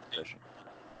 forward position.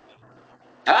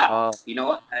 Ah, you know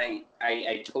what?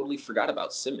 I totally forgot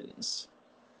about Simmons.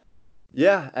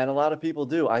 Yeah, and a lot of people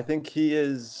do. I think he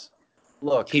is.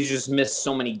 Look, He's just missed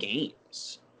so many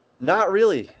games. not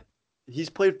really. He's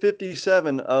played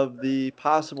 57 of the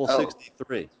possible Oh,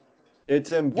 63.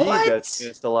 It's Embiid that's what?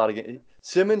 missed a lot of games.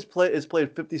 Simmons has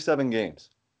played 57 games.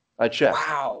 I checked.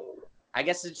 Wow. I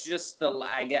guess it's just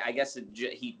I guess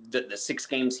the 6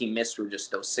 games he missed were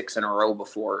just those 6 in a row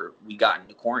before we got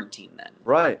into quarantine. Then.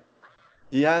 Right.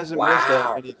 He hasn't missed that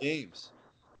Wow. many games.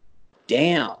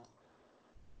 Damn.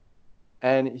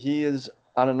 And he is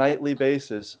on a nightly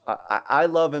basis. I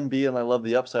love Embiid and I love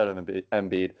the upside of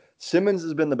Embiid. Simmons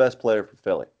has been the best player for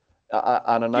Philly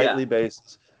on a Yeah. nightly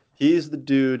basis. He's the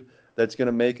dude that's going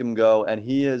to make him go. And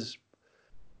he is,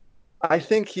 I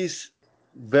think he's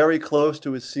very close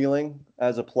to his ceiling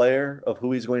as a player of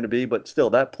who he's going to be. But still,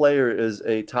 that player is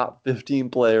a top 15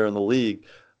 player in the league.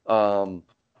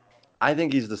 I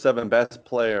think he's the seventh best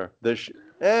player this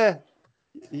year.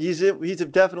 He's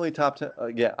definitely top 10.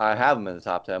 Yeah, I have him in the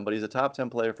top 10, but he's a top 10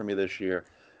 player for me this year,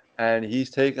 and he's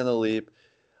taken the leap.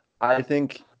 I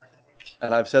think,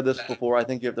 and I've said this before, I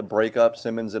think you have to break up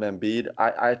Simmons and Embiid.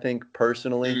 I think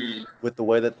personally, Mm. with the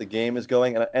way that the game is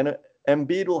going, and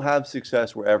Embiid will have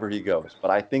success wherever he goes,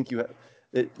 but I think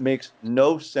it makes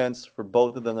no sense for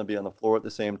both of them to be on the floor at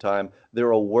the same time.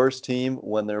 They're a worse team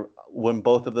when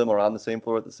both of them are on the same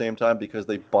floor at the same time because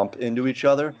they bump into each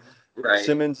other. Right.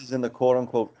 Simmons is in the quote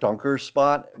unquote dunker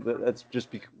spot, but that's just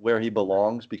where he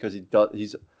belongs because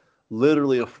he's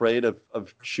literally afraid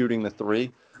of shooting the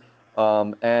three.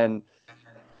 And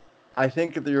I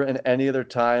think if you're in any other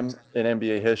time in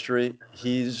NBA history,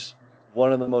 he's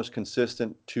one of the most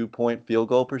consistent 2-point field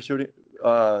goal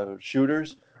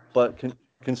shooters. But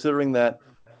considering that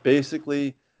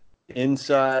basically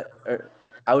inside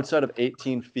outside of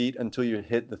 18 feet until you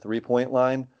hit the 3-point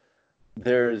line,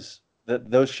 there's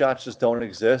that those shots just don't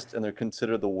exist and they're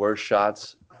considered the worst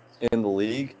shots in the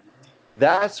league.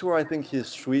 That's where I think his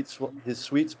sweet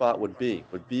spot would be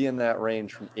in that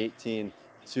range from 18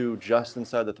 to just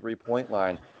inside the 3-point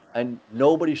line, and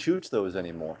nobody shoots those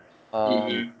anymore. Um,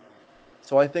 Mm-hmm.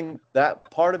 so I think that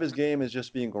part of his game is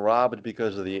just being robbed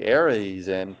because of the area he's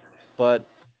in, but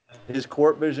his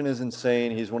court vision is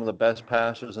insane. He's one of the best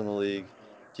passers in the league.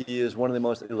 He is one of the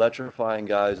most electrifying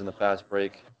guys in the fast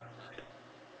break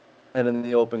and in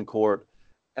the open court.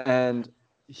 And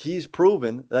he's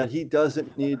proven that he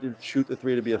doesn't need to shoot the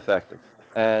three to be effective.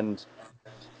 And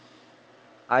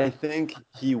I think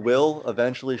he will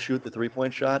eventually shoot the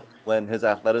 3-point shot when his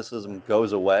athleticism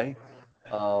goes away.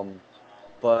 Um,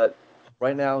 but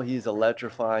right now, he's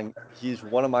electrifying. He's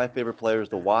one of my favorite players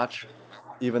to watch,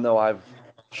 even though I've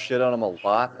shit on him a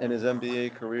lot in his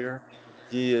NBA career.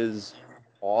 He is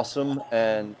awesome,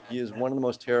 and he is one of the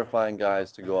most terrifying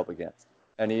guys to go up against.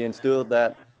 And he instilled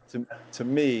that to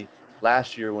me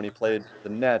last year when he played the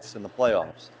Nets in the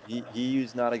playoffs.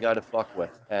 He's not a guy to fuck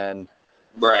with, and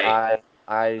Right.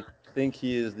 I think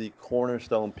he is the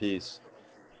cornerstone piece.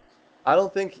 I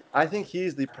think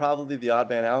he's probably the odd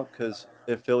man out because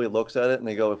if Philly looks at it and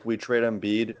they go, if we trade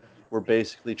Embiid, we're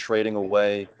basically trading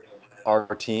away our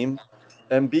team.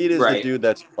 Embiid is the Right. dude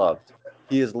that's loved.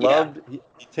 He is Yeah. loved. He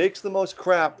takes the most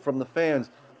crap from the fans,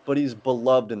 but he's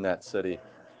beloved in that city.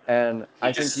 And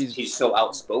I think He's so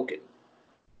outspoken.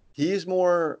 he's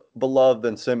more beloved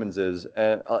than Simmons is.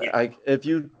 And Yeah. if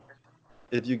you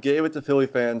gave it to Philly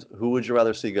fans, who would you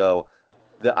rather see go?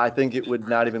 I think it would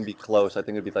not even be close. I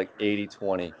think it'd be like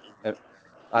 80-20. And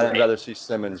I'd Right. rather see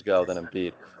Simmons go than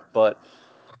Embiid. But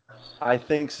I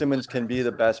think Simmons can be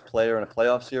the best player in a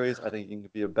playoff series. I think he can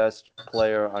be a best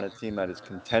player on a team that is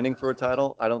contending for a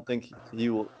title. I don't think he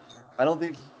will. I don't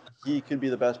think he could be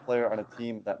the best player on a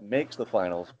team that makes the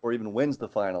finals or even wins the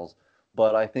finals.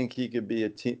 But I think he could be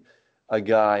a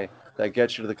guy that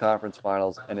gets you to the conference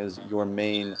finals and is your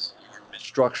main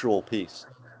structural piece.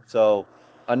 So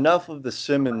enough of the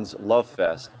Simmons love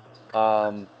fest.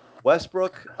 Um,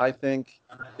 Westbrook, I think,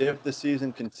 if the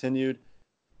season continued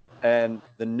and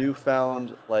the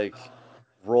newfound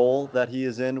role that he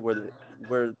is in, where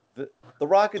the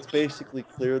Rockets basically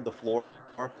cleared the floor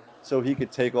so he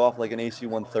could take off like an AC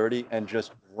 130 and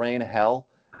just rain hell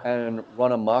and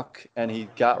run amok, and he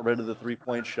got rid of the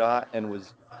 3-point shot and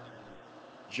was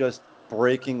just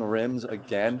breaking rims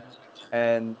again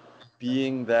and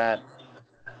being that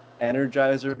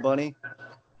energizer bunny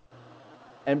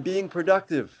and being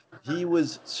productive. he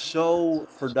was so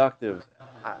productive.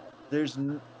 I, there's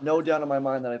no doubt in my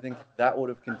mind that I think that would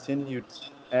have continued.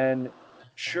 And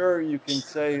sure, you can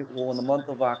say, well, in the month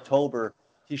of October,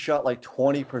 he shot like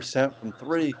 20% from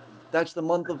three. That's the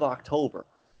month of October.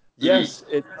 Mhm. Yes,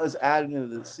 it does add into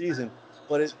the season,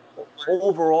 but it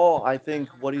overall, I think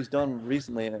what he's done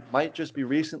recently, and it might just be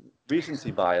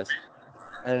recency bias,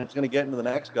 and it's going to get into the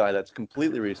next guy that's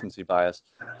completely recency bias.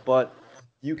 But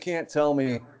you can't tell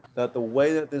me that the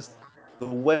way that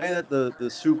the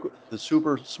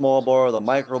super small ball, or the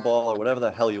micro ball, or whatever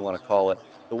the hell you want to call it,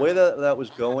 the way that that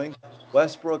was going,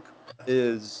 Westbrook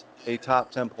is a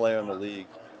top 10 player in the league,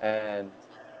 and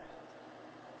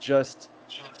just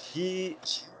he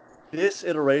this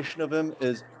iteration of him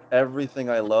is everything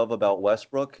I love about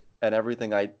Westbrook and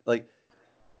everything I like.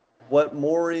 What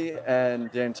Morey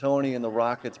and D'Antoni and the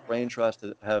Rockets Brain Trust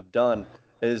have done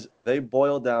is they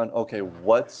boiled down, okay,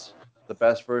 what's the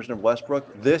best version of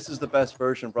Westbrook? This is the best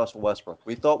version of Russell Westbrook.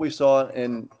 We thought we saw it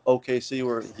in OKC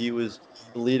where he was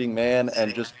the leading man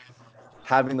and just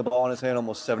having the ball in his hand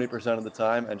almost 70% of the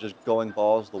time and just going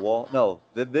balls to the wall. No,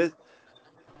 this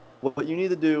what you need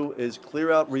to do is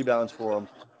clear out rebounds for him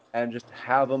and just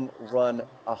have him run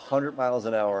 100 miles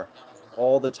an hour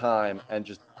all the time and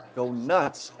just go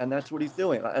nuts. And that's what he's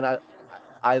doing. And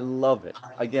I love it.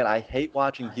 Again, I hate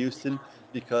watching Houston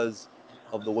because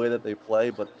of the way that they play,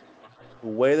 but the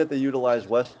way that they utilize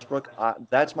Westbrook,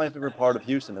 that's my favorite part of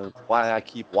Houston. And it's why I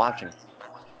keep watching.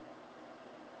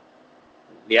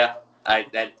 Yeah,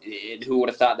 who would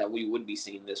have thought that we would be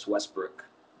seeing this Westbrook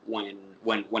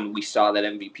when we saw that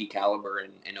MVP caliber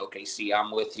in OKC?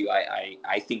 I'm with you.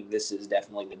 I think this is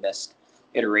definitely the best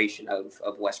iteration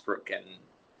of Westbrook, and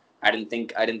I didn't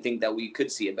think that we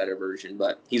could see a better version,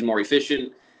 but he's more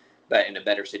efficient, but in a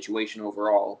better situation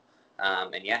overall.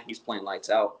 And yeah, he's playing lights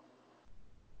out.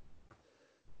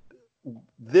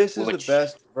 This is the Which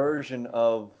best version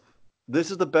of this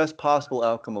is the best possible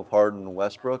outcome of Harden and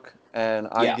Westbrook, and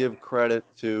I yeah, give credit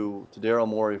to Daryl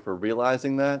Morey for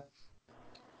realizing that.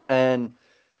 And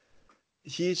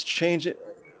he's changing.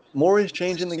 Morey's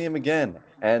changing the game again,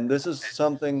 and this is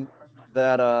something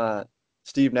that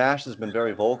Steve Nash has been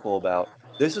very vocal about.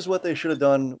 This is what they should have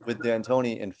done with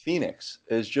D'Antoni in Phoenix: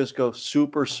 is just go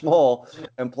super small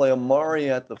and play Amari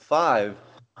at the five,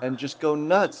 and just go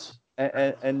nuts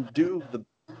and do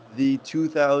the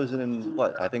 2000 and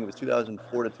what I think it was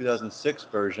 2004 to 2006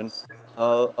 version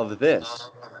of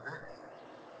this.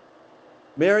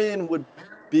 Marion would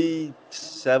be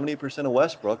 70% of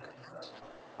Westbrook,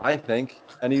 I think,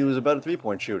 and he was a better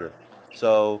 3-point shooter.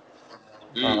 So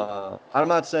mm, I'm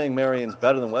not saying Marion's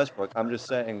better than Westbrook. I'm just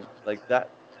saying like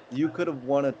that you could have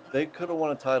won it. They could have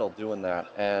won a title doing that,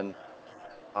 and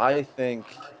I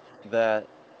think that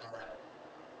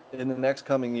in the next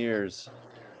coming years,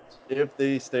 if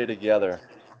they stay together,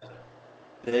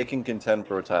 they can contend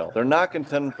for a title. They're not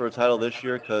contending for a title this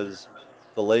year because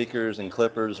the Lakers and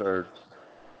Clippers are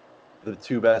the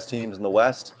two best teams in the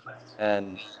West,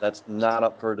 and that's not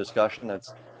up for discussion.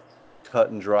 That's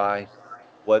cut and dry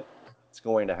what's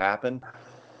going to happen.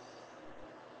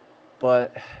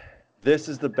 But this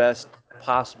is the best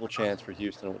possible chance for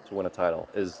Houston to win a title,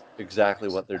 is exactly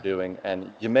what they're doing.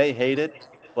 And you may hate it,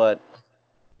 but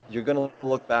you're going to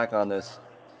look back on this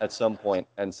at some point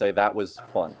and say that was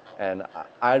fun. And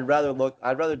I'd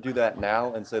rather do that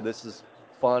now and say this is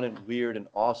fun and weird and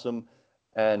awesome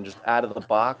and just out of the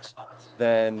box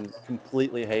than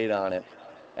completely hate on it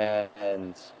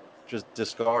and just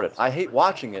discard it. I hate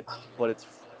watching it, but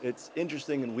it's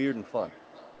interesting and weird and fun.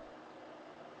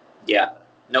 yeah,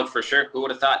 no, for sure. Who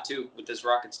would have thought too with this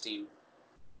Rockets team?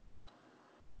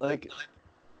 Like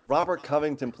Robert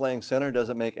Covington playing center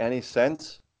doesn't make any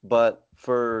sense, but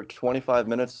for 25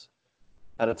 minutes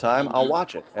at a time, I'll Mm-hmm.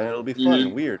 watch it and it'll be fun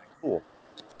and Mm-hmm. weird and cool.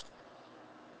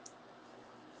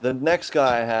 The next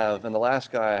guy I have and the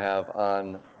last guy I have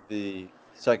on the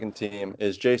second team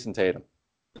is Jason Tatum.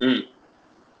 Mm.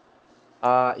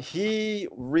 He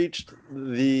reached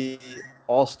the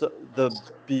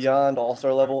beyond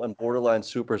All-Star level and borderline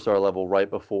superstar level right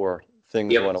before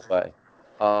things Yep. went away.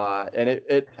 And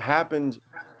it happened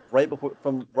right before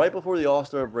the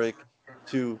All-Star break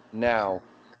to now.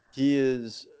 He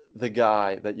is the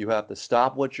guy that you have to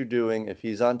stop what you're doing if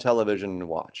he's on television and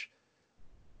watch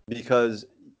because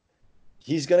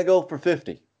he's going to go for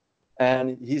 50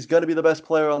 and he's going to be the best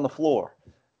player on the floor.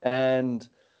 And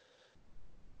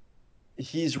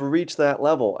he's reached that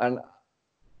level. And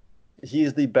he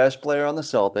is the best player on the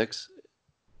Celtics.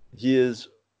 He is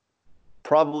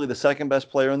probably the second best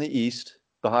player in the East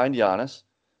behind Giannis.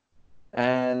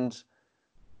 And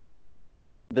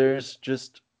there's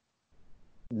just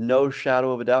no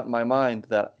shadow of a doubt in my mind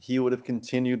that he would have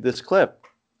continued this clip.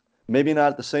 Maybe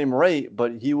not at the same rate,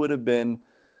 but he would have been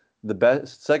the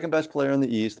best, second best player in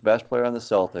the East, the best player on the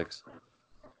Celtics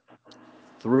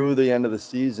through the end of the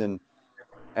season.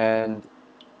 And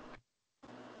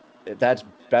that's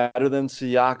better than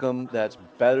Siakam. That's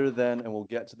better than, and we'll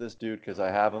get to this dude because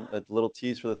I have him, a little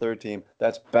tease for the third team.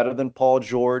 That's better than Paul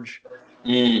George.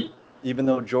 Even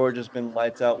though George has been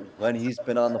lights out when he's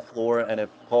been on the floor, and if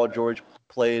Paul George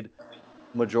played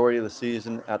majority of the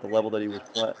season at the level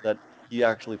that that he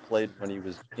actually played when he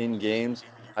was in games,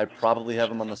 I'd probably have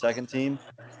him on the second team.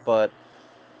 But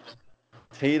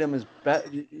Tatum is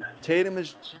Tatum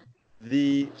is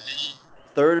the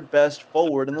third best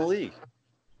forward in the league,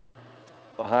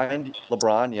 behind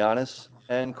LeBron, Giannis,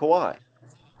 and Kawhi.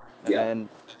 Yeah. And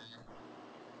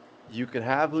you could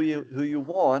have who you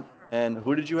want. And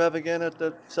who did you have again at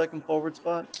the second forward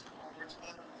spot?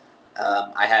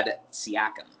 I had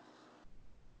Siakam.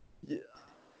 Yeah.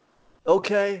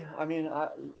 Okay, I mean,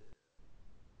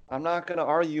 I'm not going to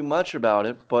argue much about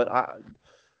it, but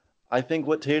I think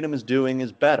what Tatum is doing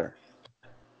is better.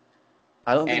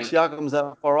 I don't think Siakam's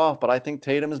that far off, but I think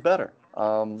Tatum is better.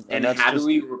 And that's had just,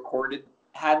 we recorded,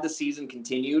 had the season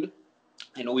continued,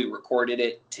 I know we recorded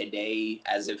it today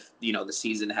as if, you know, the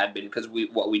season had been, because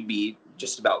we'd be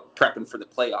just about prepping for the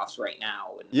playoffs right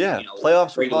now. And, yeah, you know,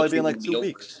 playoffs will regular probably be in season like would 2 over.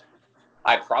 weeks.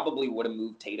 I probably would have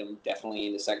moved Tatum definitely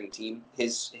in the second team.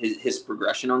 His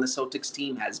progression on the Celtics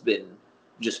team has been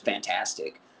just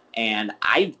fantastic. And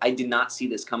I did not see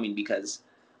this coming because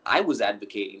I was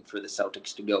advocating for the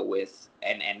Celtics to go with,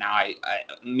 and now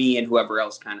me and whoever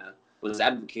else kind of was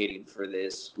advocating for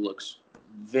this looks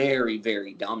very,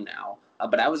 very dumb now.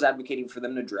 But I was advocating for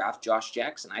them to draft Josh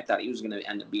Jackson. I thought he was going to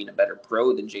end up being a better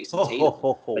pro than Jason Tatum.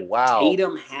 But wow.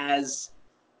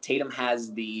 Tatum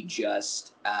has the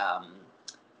just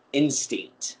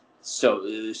instinct, so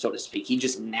to speak. He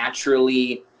just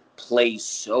naturally plays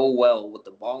so well with the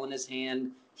ball in his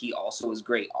hand. He also is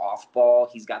great off ball.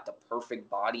 He's got the perfect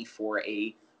body for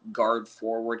a guard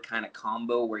forward kind of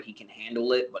combo where he can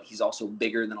handle it, but he's also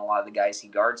bigger than a lot of the guys he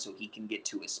guards, so he can get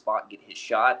to his spot, get his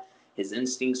shot. His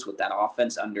instincts with that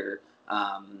offense under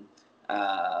now,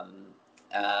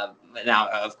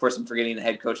 of course, I'm forgetting the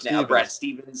head coach now, Brad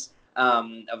Stevens.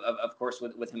 Of course,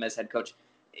 with him as head coach,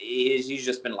 he's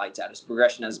just been lights out. His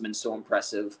progression has been so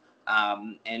impressive,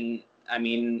 and I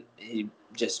mean, he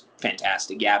just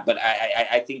fantastic. Yeah, but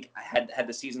I think had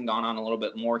the season gone on a little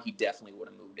bit more, he definitely would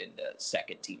have moved into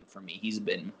second team for me. He's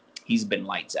been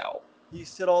lights out.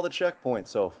 He's hit all the checkpoints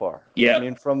so far. Yeah, I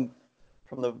mean, from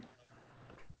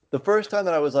the first time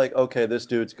that I was like, okay, this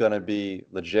dude's gonna be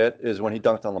legit, is when he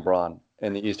dunked on LeBron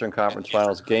in the Eastern Conference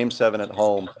Finals, Game 7 at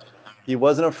home. He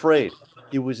wasn't afraid.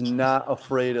 He was not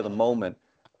afraid of the moment.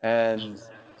 And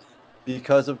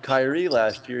because of Kyrie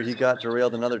last year, he got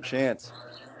derailed another chance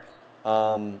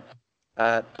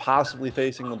at possibly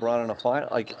facing LeBron in a final.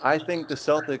 Like, I think the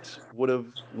Celtics would have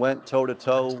went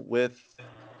toe-to-toe with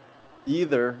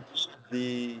either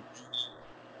the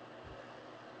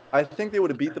I think they would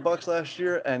have beat the Bucks last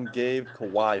year and gave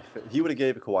Kawhi. He would have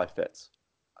gave Kawhi fits.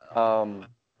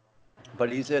 But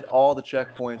he's hit all the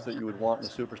checkpoints that you would want in a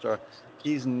superstar.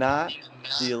 He's not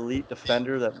the elite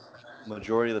defender that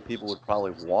majority of the people would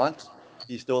probably want.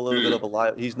 He's still a little bit of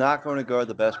a he's not going to guard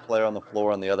the best player on the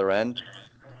floor on the other end.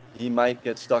 He might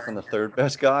get stuck on the third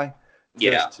best guy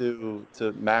just to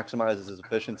maximize his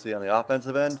efficiency on the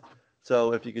offensive end.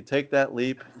 So if you could take that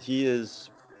leap, he is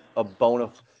a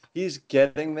he's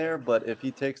getting there, but if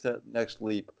he takes that next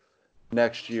leap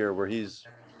next year where he's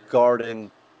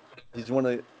guarding, he's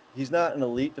not an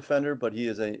elite defender, but he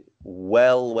is a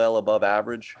well above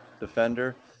average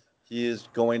defender. He is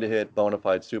going to hit bona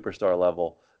fide superstar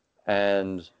level,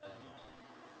 and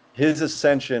his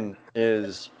ascension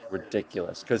is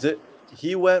ridiculous because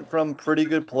he went from pretty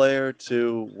good player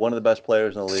to one of the best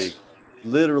players in the league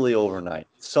literally overnight.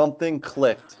 Something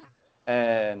clicked,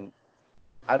 and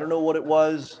I don't know what it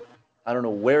was. I don't know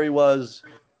where he was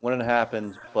when it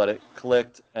happened, but it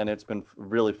clicked, and it's been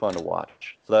really fun to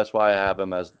watch. So that's why I have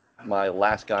him as my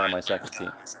last guy on my second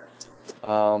team.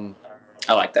 I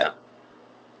like that.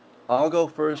 I'll go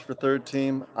first for third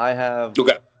team. I have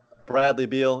Bradley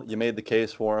Beal. You made the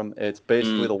case for him. It's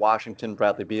basically the Washington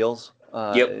Bradley Beals.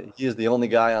 He is the only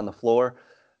guy on the floor,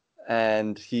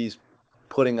 and he's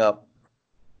putting up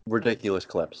ridiculous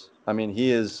clips. I mean,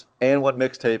 he is, and what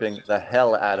mixtaping the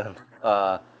hell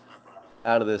out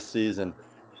of this season.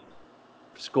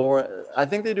 I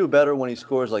think they do better when he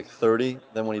scores like 30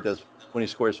 than when he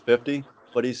scores 50.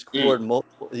 But he's scored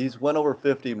he's went over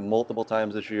 50 multiple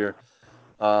times this year.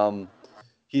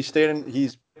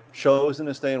 He's chosen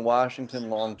to stay in Washington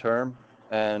long term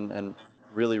and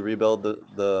really rebuild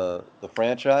the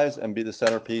franchise and be the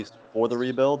centerpiece for the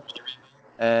rebuild.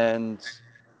 And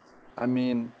I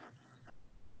mean,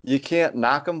 you can't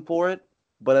knock him for it,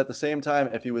 but at the same time,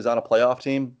 if he was on a playoff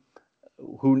team,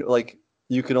 who like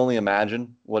you could only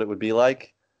imagine what it would be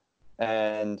like.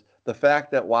 And the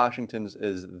fact that Washington's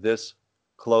is this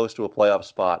close to a playoff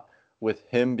spot with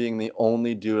him being the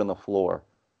only dude on the floor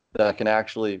that can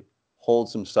actually hold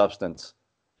some substance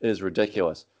is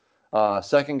ridiculous.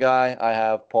 Second guy, I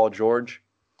have Paul George.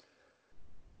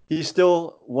 He's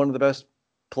still one of the best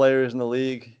players in the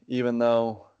league, even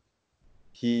though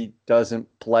he doesn't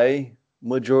play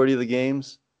majority of the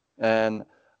games. And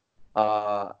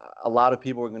a lot of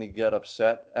people are going to get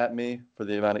upset at me for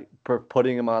the amount of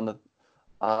putting him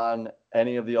on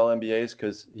any of the All NBAs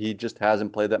because he just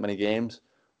hasn't played that many games.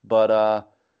 But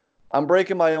I'm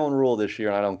breaking my own rule this year,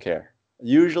 and I don't care.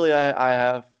 Usually,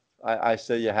 I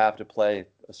say you have to play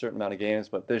a certain amount of games,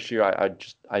 but this year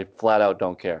I flat out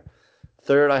don't care.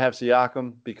 Third, I have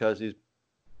Siakam because he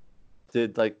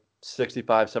did like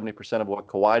 65-70% of what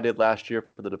Kawhi did last year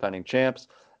for the defending champs,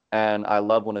 and I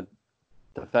love when a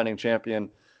defending champion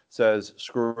says,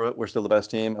 "Screw it, we're still the best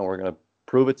team, and we're going to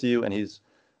prove it to you." And he's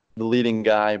the leading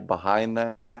guy behind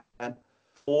that.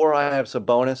 4, I have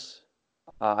Sabonis.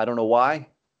 I don't know why.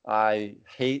 I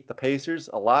hate the Pacers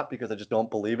a lot because I just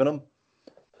don't believe in them.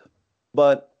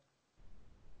 But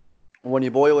when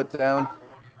you boil it down,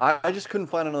 I just couldn't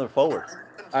find another forward.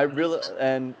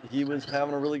 And he was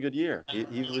having a really good year.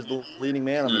 He was the leading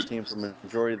man on this team for the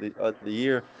majority of the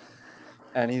year,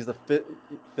 and he's the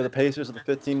Pacers are the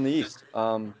 5th team in the East.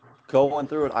 Going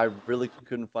through it, I really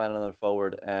couldn't find another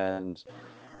forward, and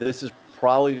this is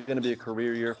probably going to be a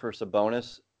career year for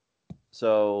Sabonis.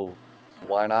 So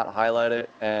why not highlight it?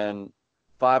 And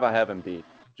 5, I have Embiid,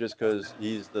 just because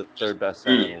he's the 3rd best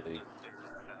center in the league.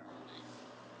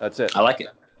 That's it. I like it.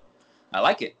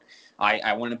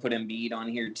 I wanted to put Embiid on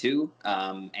here too,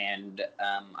 and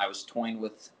I was toying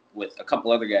with a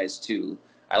couple other guys too.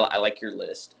 I like your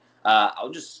list.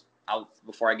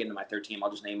 Before I get into my 3rd team,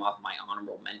 I'll just name off my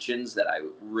honorable mentions that I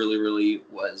really, really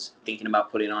was thinking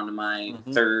about putting onto my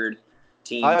 3rd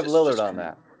team. I have Lillard on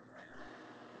that.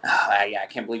 Yeah, I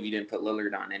can't believe you didn't put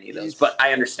Lillard on any of those, but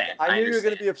I understand. I knew you were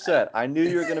going to be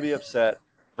upset.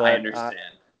 But I understand.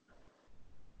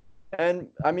 And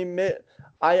I mean,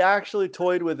 I actually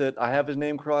toyed with it. I have his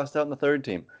name crossed out in the 3rd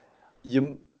team.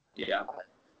 Yeah.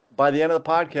 By the end of the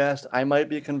podcast, I might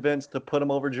be convinced to put him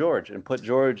over George and put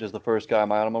George as the first guy on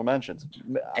my honorable mentions.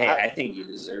 Hey, I think you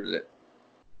deserved it.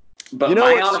 But you know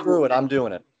what? Screw it. I'm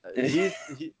doing it. He's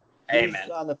man.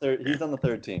 on the 3rd. He's on the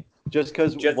 3rd team just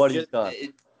because what he's done.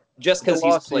 Just because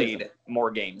he's played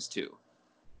more games too.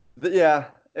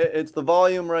 It's the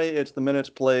volume rate. It's the minutes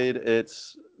played.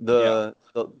 It's the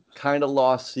kind of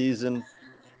lost season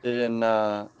in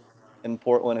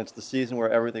Portland. It's the season where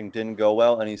everything didn't go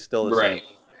well, and he's still the same.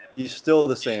 He's still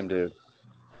the same dude.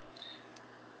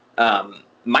 I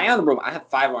have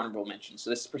 5 honorable mentions, so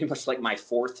this is pretty much like my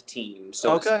 4th team,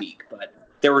 so to speak. But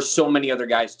there were so many other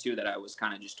guys too that I was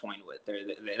kind of just toying with.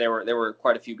 There were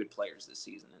quite a few good players this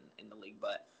season in the league,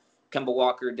 but Kemba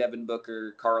Walker, Devin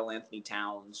Booker, Karl Anthony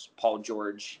Towns, Paul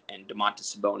George, and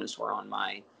Domantas Sabonis were on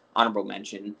my honorable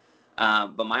mention.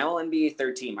 But my All-NBA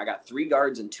 3rd team, I got 3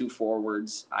 guards and 2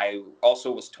 forwards. I also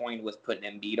was toying with putting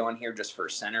Embiid on here just for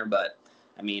center, but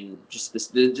I mean, just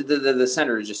the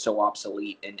center is just so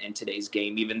obsolete in today's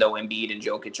game, even though Embiid and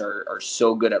Jokic are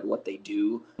so good at what they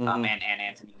do, and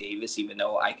Anthony Davis, even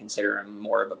though I consider him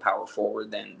more of a power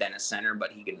forward than a center,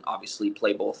 but he can obviously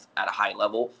play both at a high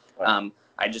level. Right.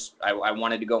 I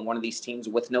wanted to go on one of these teams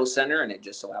with no center, and it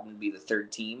just so happened to be the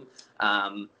 3rd team.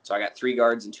 So I got 3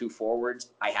 guards and 2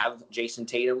 forwards. I have Jason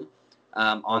Tatum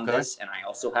on this, and I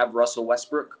also have Russell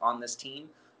Westbrook on this team.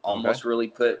 Almost really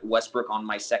put Westbrook on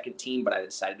my 2nd team, but I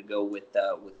decided to go with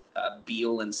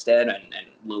Beal instead, and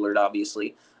Lillard,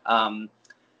 obviously. I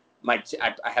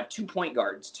have 2 point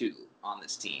guards too on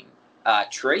this team.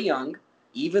 Trae Young,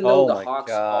 even though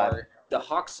the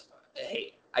Hawks.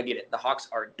 Hey, I get it. The Hawks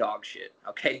are dog shit.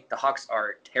 Okay, the Hawks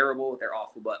are terrible. They're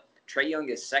awful. But Trae Young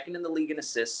is 2nd in the league in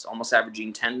assists, almost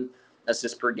averaging 10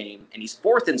 assists per game, and he's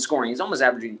 4th in scoring. He's almost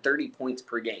averaging 30 points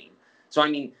per game. So I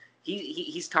mean,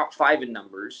 he's top 5 in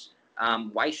numbers.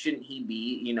 Why shouldn't he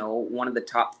be, one of the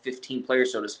top 15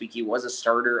 players, so to speak? He was a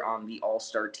starter on the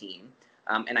All-Star team.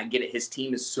 And I get it. His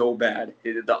team is so bad.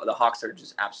 The Hawks are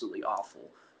just absolutely awful.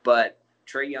 But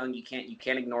Trae Young, you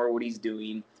can't ignore what he's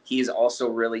doing. He is also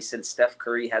really, since Steph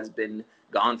Curry has been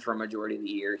gone for a majority of the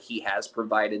year, he has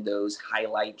provided those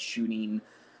highlight shooting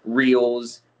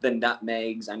reels the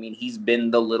nutmegs. I mean, he's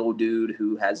been the little dude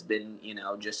who has been,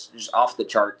 just off the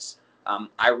charts.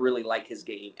 I really like his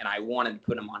game, and I wanted to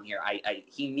put him on here.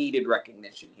 He needed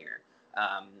recognition here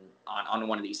on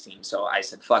one of these teams. So I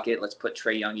said, fuck it, let's put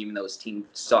Trae Young, even though his team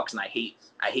sucks, and I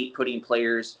hate putting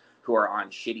players who are on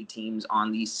shitty teams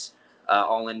on these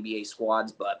all NBA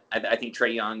squads. But I think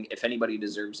Trae Young, if anybody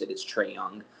deserves it, it's Trae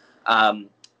Young.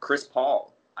 Chris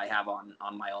Paul, I have on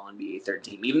my all NBA third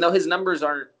team, even though his numbers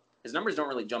don't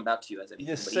really jump out to you as anything.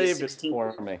 You saved it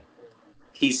for me.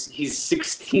 He's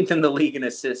 16th in the league in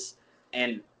assists,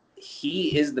 and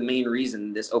he is the main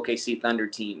reason this OKC Thunder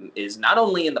team is not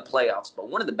only in the playoffs, but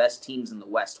one of the best teams in the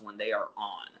West when they are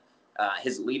on.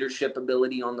 His leadership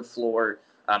ability on the floor,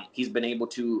 he's been able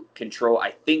to control.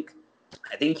 I think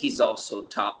he's also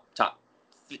top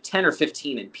 10 or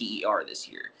 15 in PER this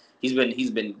year. He's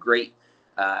been great.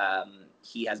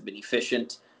 He has been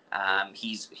efficient.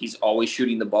 He's always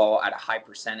shooting the ball at a high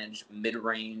percentage,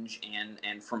 mid-range,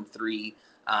 and from three.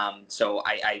 So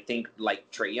I think, like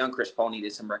Trae Young, Chris Paul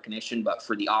needed some recognition, but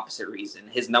for the opposite reason.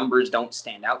 His numbers don't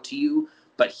stand out to you,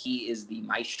 but he is the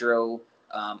maestro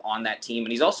on that team,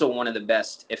 and he's also one of the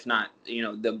best, if not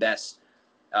the best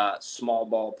small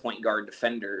ball point guard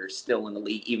defender still in the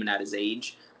league, even at his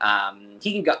age.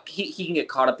 He can get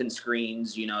caught up in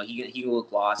screens. He can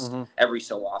look lost every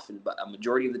so often, but a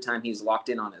majority of the time he's locked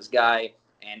in on his guy,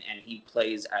 and he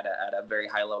plays at a very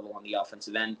high level on the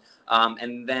offensive end.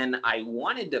 And then I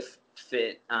wanted to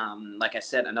fit, like I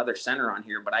said, another center on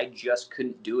here, but I just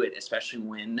couldn't do it, especially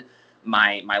when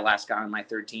my last guy on my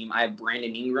third team, I have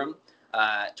Brandon Ingram,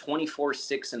 24,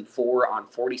 6, and 4 on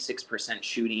 46%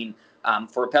 shooting.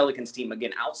 For a Pelicans team,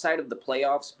 again, outside of the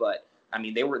playoffs, but I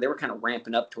mean, they were kind of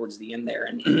ramping up towards the end there,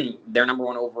 and their number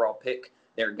one overall pick,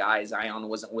 their guy Zion,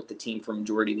 wasn't with the team for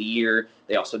majority of the year.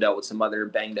 They also dealt with some other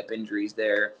banged up injuries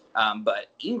there, but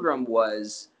Ingram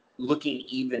was looking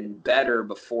even better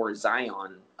before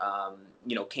Zion,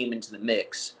 came into the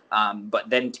mix. But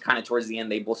then kind of towards the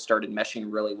end, they both started meshing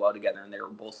really well together, and they were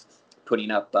both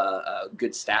putting up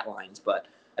good stat lines, but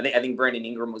I think Brandon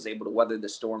Ingram was able to weather the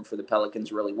storm for the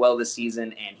Pelicans really well this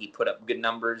season, and he put up good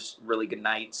numbers, really good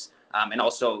nights, and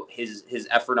also his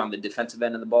effort on the defensive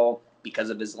end of the ball because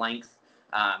of his length.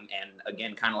 And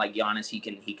again, kind of like Giannis, he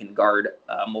can guard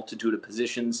a multitude of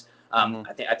positions.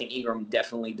 I think Ingram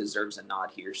definitely deserves a nod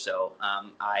here. So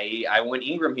I went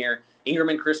Ingram here. Ingram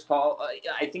and Chris Paul.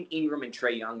 I think Ingram and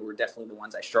Trae Young were definitely the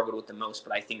ones I struggled with the most,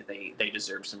 but I think they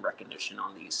deserve some recognition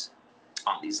on these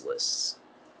lists.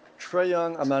 Trae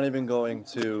Young, I'm not even going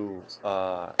to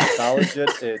acknowledge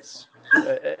it.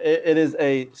 It is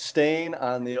a stain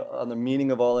on the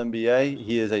meaning of all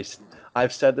NBA.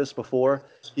 I've said this before.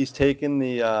 He's taken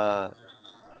the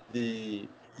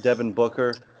Devin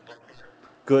Booker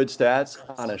good stats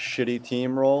on a shitty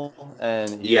team role,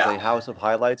 and he is a House of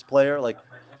Highlights player.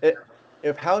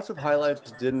 If House of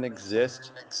Highlights didn't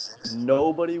exist,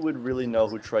 nobody would really know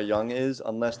who Trae Young is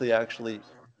unless they actually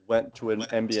went to an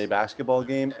NBA basketball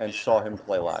game and saw him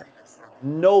play live.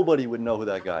 Nobody would know who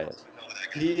that guy is.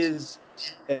 He is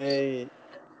a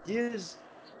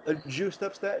juiced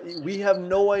up stat. We have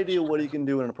no idea what he can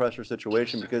do in a pressure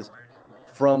situation because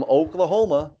from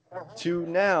Oklahoma to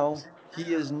now,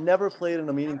 he has never played in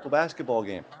a meaningful basketball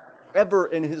game. Ever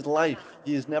in his life,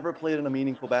 he has never played in a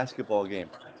meaningful basketball game.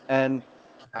 And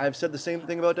I've said the same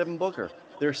thing about Devin Booker.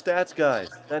 They're stats guys.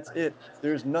 That's it.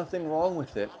 There's nothing wrong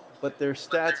with it, but they're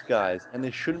stats guys, and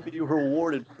they shouldn't be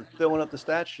rewarded for filling up the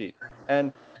stat sheet.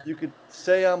 And you could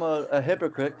say I'm a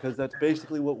hypocrite because that's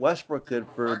basically what Westbrook did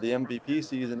for the MVP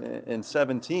season in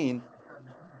 17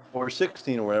 or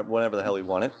 16 or whenever the hell he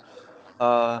won it.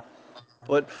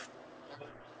 But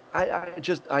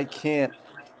I can't.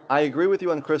 I agree with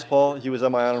you on Chris Paul. He was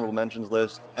on my honorable mentions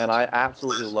list, and I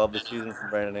absolutely love the season from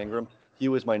Brandon Ingram. He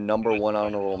was my number one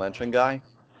honorable mention guy.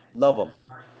 Love him.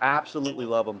 Absolutely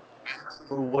love him.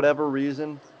 For whatever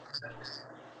reason,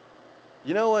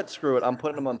 you know what? Screw it. I'm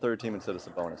putting him on third team instead of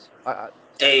Sabonis.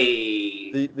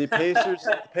 The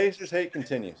Pacers hate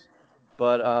continues.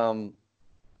 But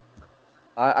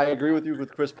I agree with you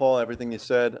with Chris Paul, everything you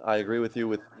said. I agree with you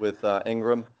with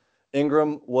Ingram.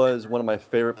 Ingram was one of my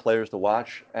favorite players to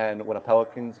watch, and when a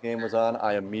Pelicans game was on,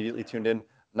 I immediately tuned in,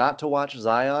 not to watch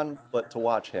Zion, but to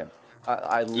watch him.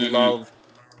 I love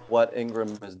what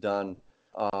Ingram has done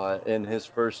in his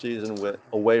first season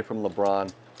away from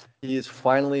LeBron. He's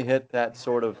finally hit that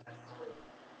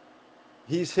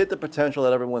he's hit the potential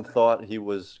that everyone thought he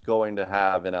was going to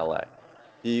have in LA.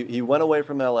 He went away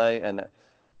from LA, and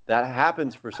that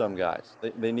happens for some guys.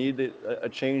 They need a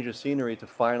change of scenery to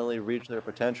finally reach their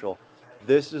potential.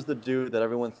 This is the dude that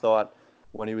everyone thought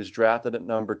when he was drafted at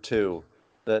number 2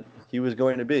 that he was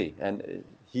going to be, and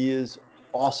he is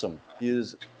awesome. He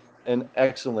is an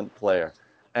excellent player,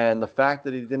 and the fact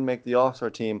that he didn't make the All-Star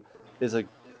team is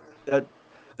that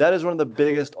that is one of the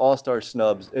biggest All-Star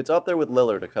snubs. It's up there with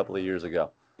Lillard a couple of years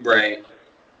ago. Right.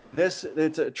 It's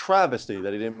a travesty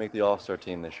that he didn't make the All-Star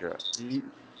team this year.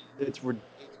 It's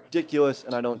ridiculous,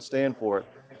 and I don't stand for it.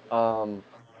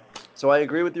 So I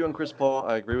agree with you on Chris Paul.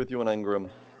 I agree with you on Ingram.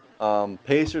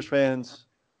 Pacers fans,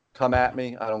 come at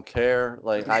me. I don't care.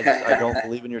 Like I don't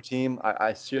believe in your team.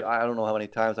 I don't know how many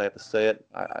times I have to say it.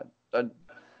 I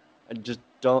just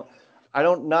don't. I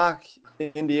don't knock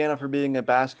Indiana for being a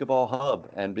basketball hub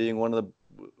and being one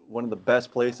of the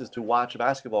best places to watch a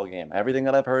basketball game. Everything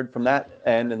that I've heard from that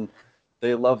end, and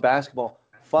they love basketball.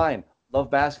 Fine,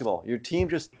 love basketball. Your team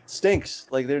just stinks.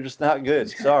 Like they're just not good.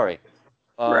 Sorry.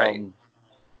 Right.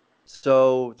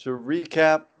 So to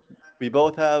recap, we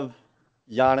both have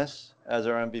Giannis as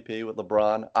our MVP with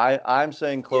LeBron. I'm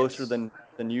saying closer Yes.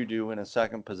 than you do in a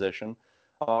second position.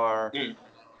 Our Mm.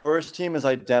 first team is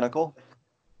identical.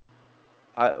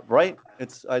 Right?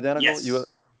 It's identical. You Yes.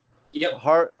 Yep.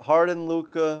 Harden,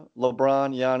 Luka,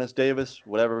 LeBron, Giannis, Davis,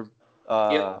 whatever,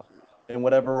 Yep. in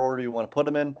whatever order you want to put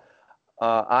them in.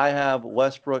 I have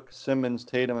Westbrook, Simmons,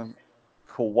 Tatum,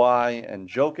 Kawhi, and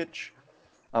Jokic.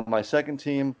 On my second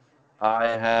team, I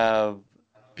have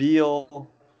Beal,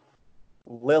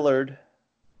 Lillard,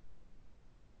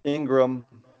 Ingram,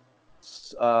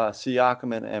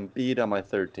 Siakam, and Embiid on my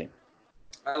third team.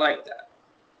 I like that.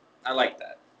 I like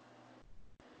that.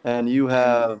 And you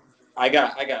have I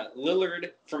got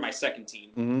Lillard for my second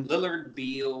team. Mhm. Lillard,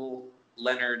 Beal,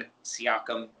 Leonard,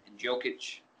 Siakam, and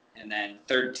Jokic. And then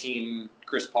third team,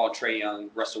 Chris Paul, Trae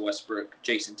Young, Russell Westbrook,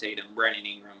 Jason Tatum, Brandon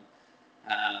Ingram.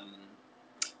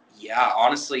 Yeah,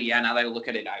 honestly, yeah. Now that I look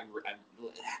at it, I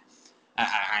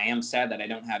am sad that I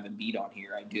don't have Embiid on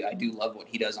here. I do love what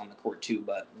he does on the court too.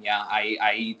 But yeah,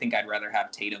 I think I'd rather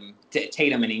have Tatum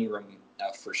and Ingram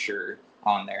for sure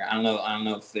on there. I don't know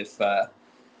if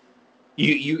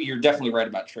you're definitely right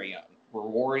about Trae Young.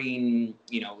 Rewarding,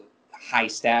 high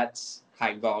stats,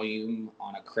 high volume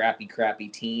on a crappy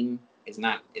team is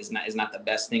not the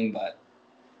best thing, but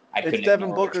I it's couldn't Devin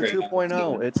ignore what Booker Trae Young was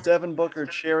 2.0. doing. It's Devin Booker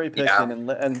cherry Yeah. picking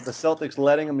and the Celtics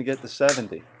letting him get to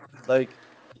 70. Like,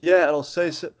 yeah, it'll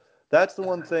say so. That's the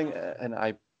one thing, and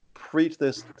I preach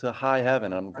this to high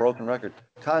heaven. I'm a broken record.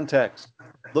 Context.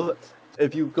 Look,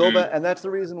 if you go back, and that's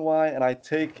the reason why. And I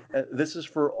take this is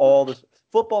for all this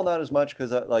football, not as much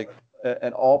because like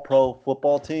an all-pro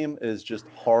football team is just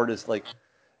hardest. Like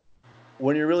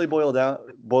when you really boil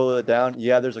it down,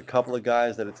 yeah, there's a couple of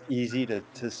guys that it's easy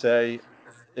to say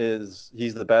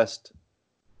he's the best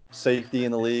safety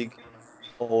in the league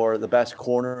or the best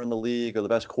corner in the league or the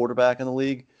best quarterback in the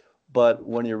league. But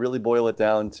when you really boil it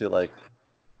down to like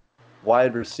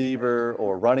wide receiver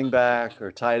or running back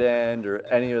or tight end or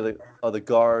any of the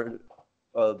guard,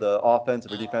 the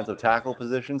offensive or defensive tackle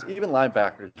positions, even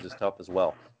linebackers is tough as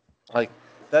well. Like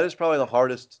that is probably the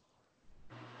hardest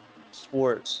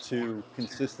sport to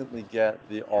consistently get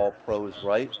the all pros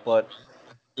right. But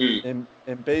in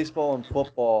baseball and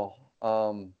football,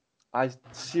 I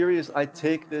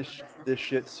take this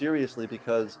shit seriously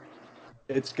because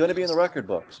it's going to be in the record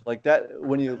books. Like that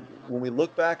when we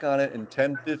look back on it in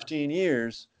 10, 15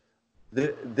 years,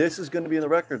 this is going to be in the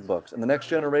record books, and the next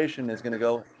generation is going to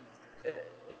go.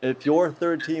 If your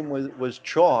third team was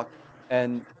chalk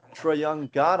and Trae Young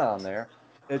got on there,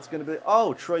 it's going to be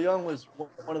Trae Young was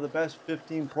one of the best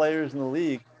 15 players in the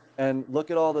league, and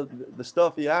look at all the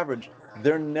stuff he averaged.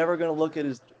 They're never going to look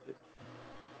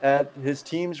at his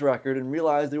team's record and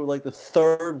realize they were like the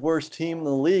third worst team in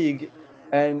the league,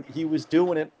 and he was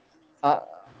doing it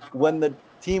when the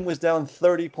team was down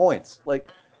 30 points. Like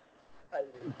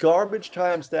garbage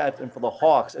time stats, and for the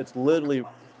Hawks, it's literally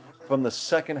from the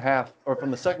second half or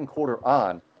from the second quarter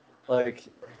on, like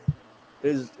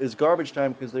is garbage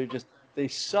time because they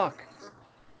suck.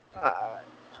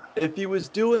 If he was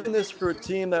doing this for a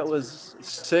team that was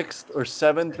sixth or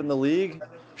seventh in the league,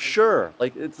 sure.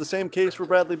 Like it's the same case for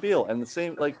Bradley Beal, and the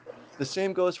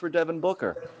same goes for Devin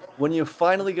Booker. When you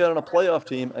finally get on a playoff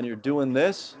team and you're doing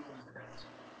this,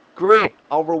 great,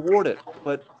 I'll reward it.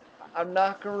 But I'm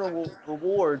not going to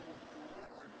reward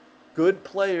good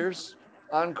players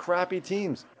on crappy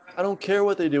teams. I don't care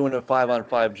what they do in a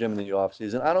 5-on-5 gym in the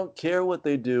offseason. I don't care what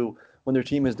they do when their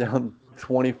team is down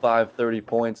 25, 30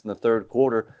 points in the third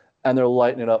quarter and they're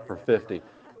lighting it up for 50.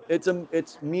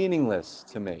 It's meaningless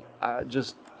to me.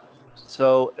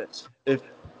 So if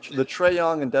the Trae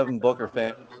Young and Devin Booker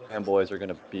fanboys are going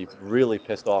to be really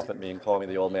pissed off at me and call me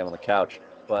the old man on the couch,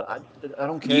 but I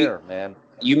don't care, man.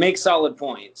 You make solid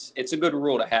points. It's a good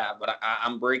rule to have, but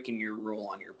I'm breaking your rule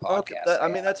on your Okay,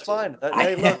 podcast. that's fine.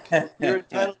 Hey, look, you're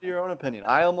entitled to your own opinion.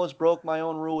 I almost broke my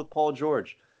own rule with Paul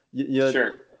George.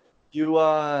 Sure.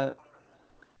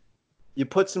 You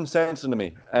put some sense into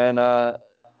me, and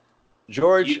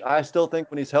George, I still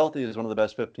think when he's healthy, is one of the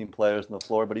best 15 players on the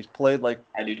floor. But he's played like,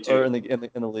 I do too. or in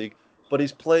the league. But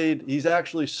he's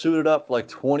actually suited up for like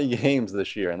 20 games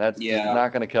this year, and that's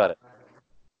not going to cut it.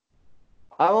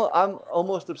 I'm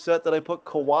almost upset that I put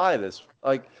Kawhi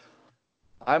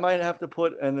I might have to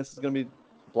put, and this is going to be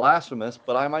blasphemous,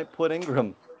 but I might put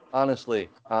Ingram, honestly.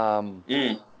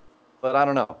 But I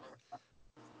don't know.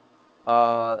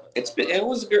 It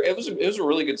was a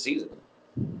really good season.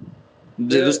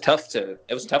 It was tough to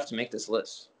make this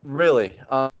list. Really,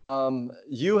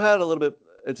 you had a little bit.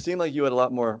 It seemed like you had a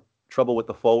lot more trouble with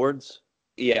the forwards.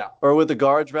 Yeah. Or with the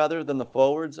guards rather than the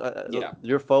forwards. Yeah.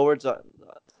 Your forwards.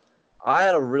 I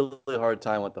had a really hard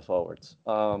time with the forwards.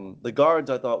 The guards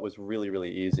I thought was really,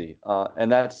 really easy,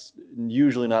 and that's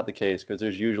usually not the case because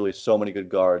there's usually so many good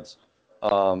guards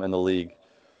in the league.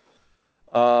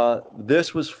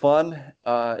 This was fun.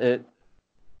 It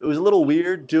was a little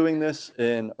weird doing this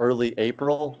in early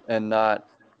April and not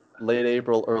late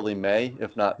April, early May,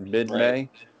 if not mid-May.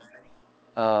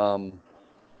 Right.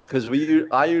 Because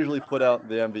I usually put out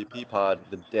the MVP pod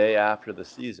the day after the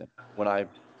season when I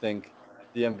think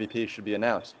the MVP should be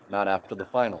announced, not after the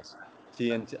finals.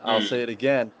 TNT, I'll say it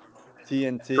again,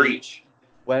 TNT Preach.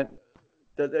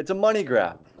 It's a money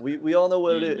grab. We all know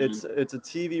what it is. Mm-hmm. It's a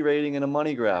TV rating and a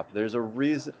money grab. There's a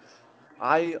reason.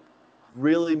 I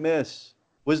really miss.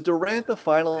 Was Durant the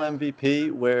final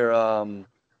MVP where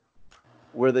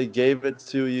they gave it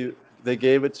to you? They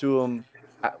gave it to him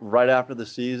right after the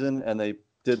season, and they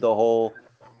did the whole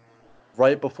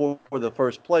right before the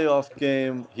first playoff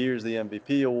game. Here's the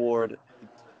MVP award.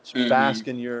 Bask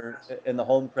in the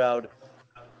home crowd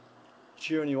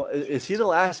cheering you on. Is he the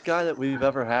last guy that we've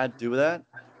ever had do that?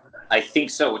 I think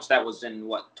so. That was in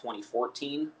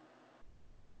 2014.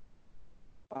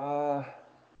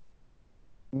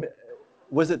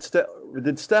 Was it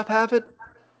Did Steph have it?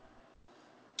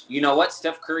 You know what?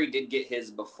 Steph Curry did get his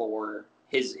before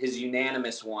his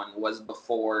unanimous one was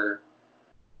before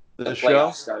the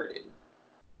playoffs started.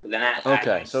 But then I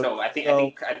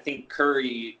think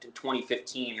Curry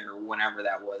 2015 or whenever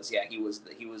that was. Yeah, he was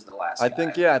the last guy.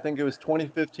 I think it was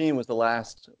 2015 was the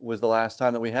last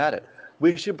time that we had it.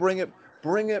 We should bring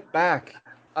it back.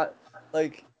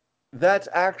 That's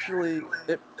actually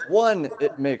it. One,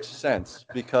 it makes sense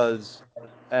because,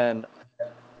 and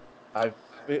the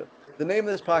name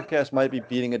of this podcast might be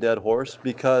beating a dead horse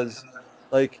because,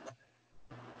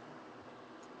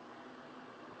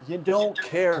 you don't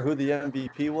care who the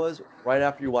MVP was right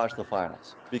after you watch the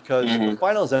finals because the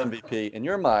finals MVP in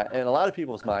your mind and a lot of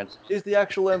people's mind is the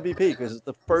actual MVP because it's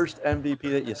the first MVP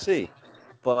that you see.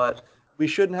 But we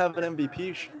shouldn't have an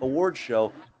MVP award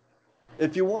show.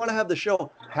 If you want to have the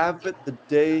show, have it the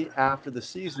day after the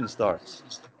season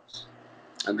starts.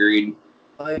 Agreed.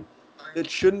 It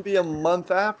shouldn't be a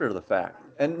month after the fact,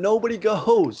 and nobody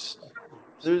goes.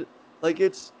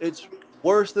 It's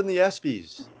worse than the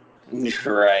ESPYs.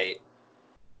 Right.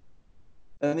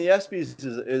 And the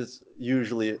ESPYs is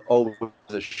usually always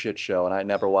a shit show, and I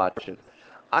never watch it.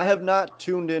 I have not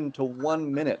tuned in to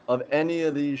 1 minute of any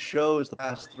of these shows the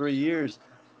past 3 years,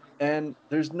 and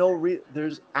there's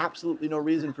absolutely no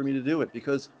reason for me to do it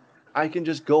because I can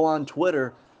just go on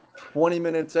Twitter 20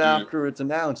 minutes after it's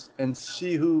announced and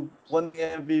see who won the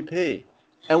MVP.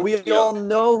 And we all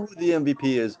know who the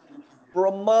MVP is for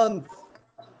a month.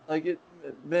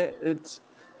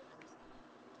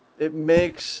 It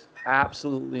makes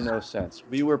absolutely no sense.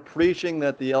 We were preaching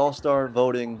that the All-Star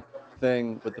voting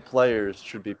thing with the players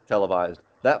should be televised.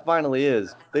 That finally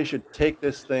is. They should take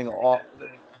this thing off.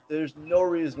 There's no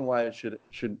reason why it should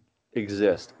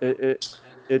exist.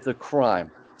 It's a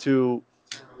crime to.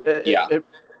 It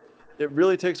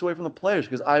really takes away from the players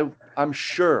because I'm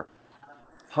sure,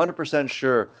 100%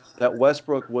 sure that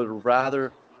Westbrook would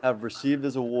rather have received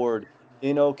his award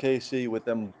in OKC with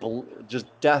them just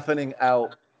deafening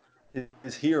out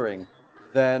his hearing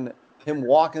than him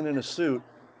walking in a suit,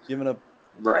 giving a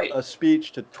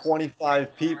speech to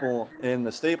 25 people in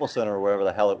the Staples Center or wherever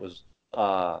the hell it was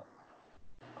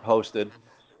hosted,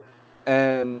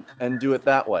 and do it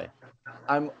that way.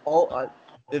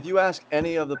 If you ask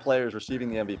any of the players receiving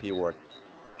the MVP award,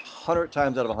 100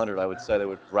 times out of 100, I would say they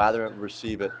would rather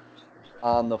receive it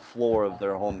on the floor of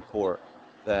their home court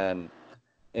than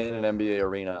in an NBA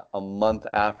arena a month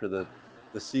after the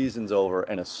season's over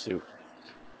in a suit.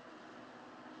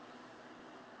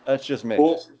 That's just me.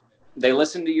 Well, They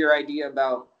listened to your idea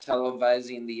about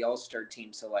televising the All-Star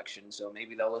team selection, so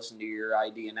maybe they'll listen to your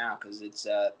idea now because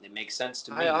it makes sense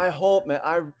to me. I hope, man.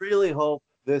 I really hope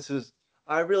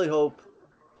I really hope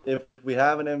if we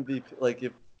have an MVP, like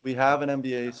if we have an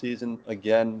NBA season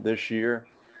again this year,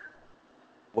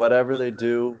 whatever they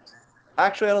do.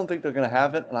 Actually, I don't think they're going to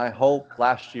have it, and I hope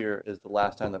last year is the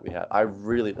last time that we had. I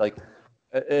really like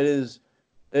it is.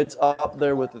 It's up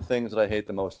there with the things that I hate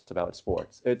the most about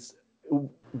sports. It's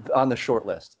on the short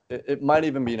list. It might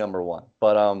even be number one.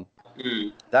 But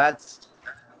Mm. that's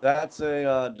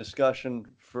a discussion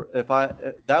for if I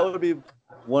that would be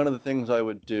one of the things I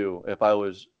would do if I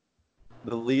was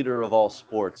the leader of all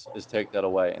sports is take that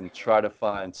away and try to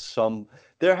find some.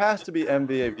 There has to be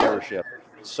NBA viewership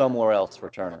somewhere else for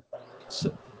Turner.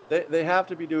 So they have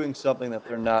to be doing something that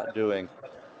they're not doing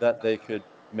that they could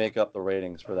make up the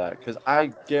ratings for that. Because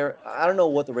I don't know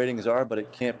what the ratings are, but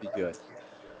it can't be good.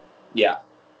 Yeah.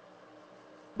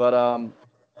 But I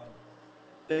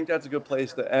think that's a good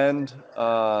place to end.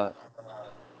 Why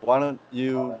don't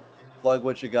you plug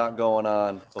what you got going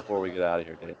on before we get out of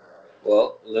here, Dave?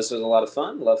 Well, this was a lot of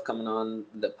fun. Love coming on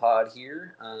the pod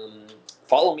here.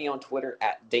 Follow me on Twitter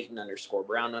at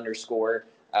Dayton_Brown_.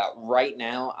 Right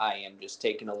now, I am just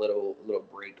taking a little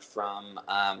break from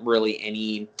really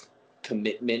any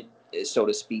commitment, so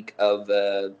to speak, of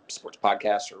a sports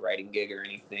podcast or writing gig or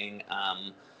anything.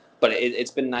 But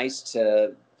it's been nice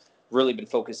to really been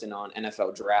focusing on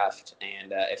NFL draft,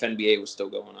 and if NBA was still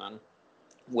going on,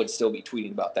 would still be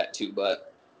tweeting about that too.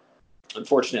 But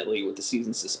unfortunately, with the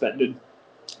season suspended,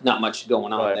 not much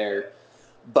going on there.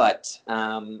 But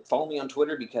follow me on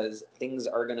Twitter because things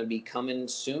are going to be coming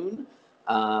soon.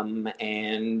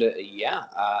 And yeah,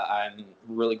 I'm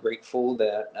really grateful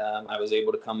that I was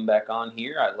able to come back on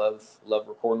here. I love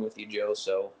recording with you, Joe.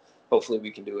 So hopefully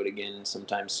we can do it again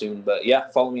sometime soon. But yeah,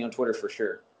 follow me on Twitter for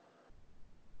sure.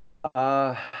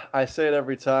 I say it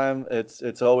every time.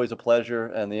 It's always a pleasure,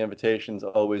 and the invitation's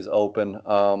always open.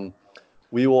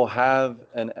 We will have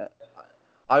an.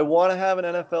 I want to have an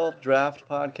NFL draft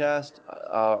podcast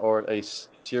or a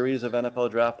series of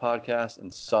NFL draft podcasts in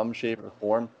some shape or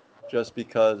form, just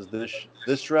because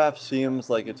this draft seems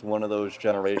like it's one of those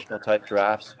generational type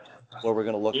drafts where we're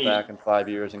going to look back in 5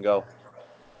 years and go,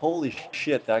 "Holy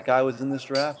shit, that guy was in this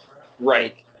draft!"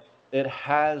 Right. Like, it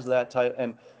has that type,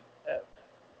 and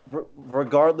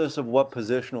regardless of what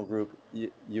positional group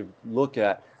you look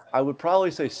at, I would probably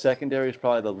say secondary is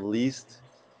probably the least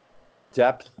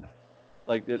depth.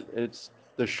 Like it's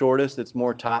the shortest. It's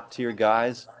more top tier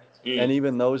guys, and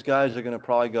even those guys are going to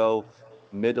probably go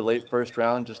mid to late first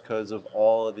round just because of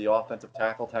all of the offensive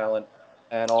tackle talent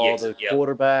and all the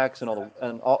quarterbacks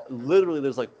and literally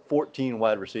there's like 14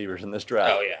 wide receivers in this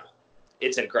draft. Oh yeah,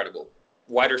 it's incredible.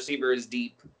 Wide receiver is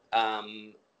deep.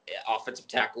 Offensive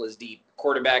tackle is deep.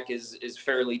 Quarterback is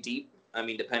fairly deep. I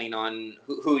mean, depending on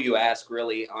who you ask,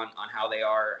 really, on how they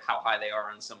are, how high they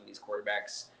are on some of these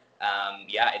quarterbacks.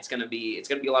 Yeah, it's gonna be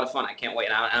a lot of fun. I can't wait.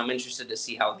 And I'm interested to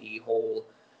see how the whole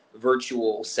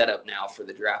virtual setup now for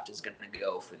the draft is gonna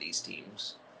go for these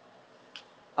teams.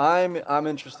 I'm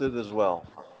interested as well.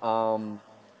 I'm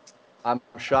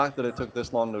shocked that it took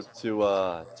this long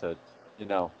to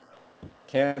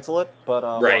cancel it, but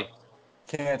Right. or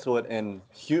cancel it in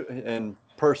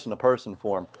person to person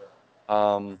form.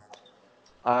 Um,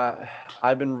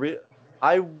 I've been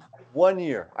I 1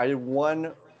 year I did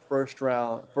one first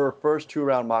 2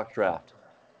 round mock draft.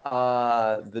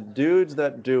 The dudes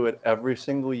that do it every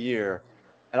single year,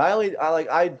 and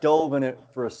I dove in it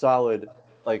for a solid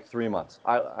like 3 months.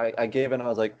 I gave in. I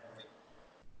was like,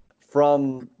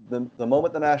 from the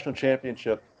moment the national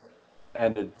championship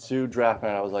ended to draft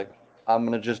night, I was like, I'm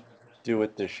gonna just do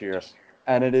it this year,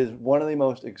 and it is one of the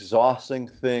most exhausting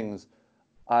things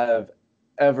I have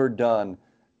ever done,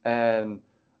 and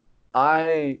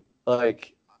I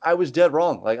I was dead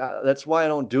wrong. That's why I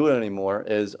don't do it anymore.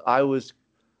 Is I was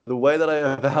the way that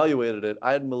I evaluated it.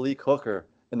 I had Malik Hooker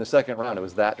in the second round. It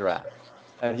was that draft,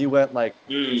 and he went like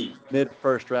mid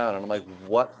first round, and I'm like,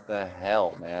 what the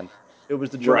hell, man? It was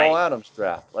the Jamal Adams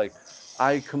draft. Like,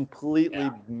 I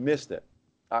completely missed it.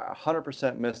 I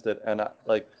 100% missed it, and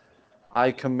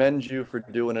I commend you for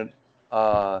doing it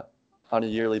on a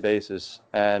yearly basis.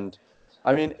 And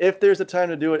I mean, if there's a time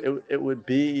to do it, it would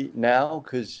be now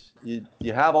because you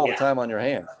have all the time on your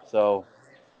hands. So,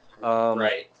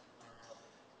 Right.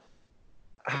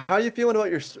 how are you feeling about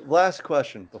your last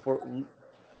question before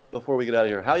we get out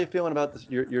of here? How are you feeling about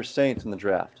your Saints in the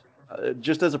draft?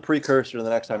 Just as a precursor to the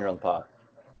next time you're on the pod.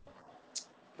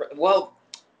 Well,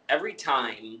 every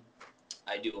time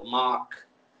I do a mock,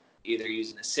 either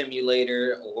using a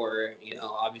simulator or,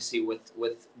 obviously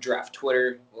with Draft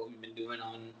Twitter, what we've been doing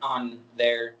on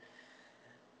there.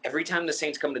 Every time the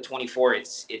Saints come to 24,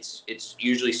 it's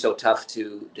usually so tough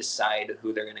to decide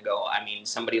who they're going to go. I mean,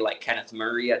 somebody like Kenneth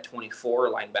Murray at 24,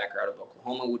 a linebacker out of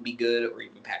Oklahoma, would be good, or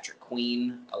even Patrick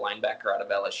Queen, a linebacker out of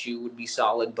LSU, would be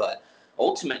solid. But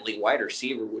ultimately, wide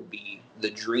receiver would be the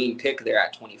dream pick there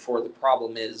at 24. The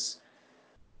problem is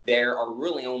there are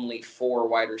really only 4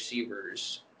 wide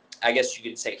receivers. I guess you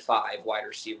could say 5 wide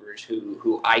receivers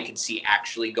who I could see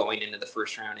actually going into the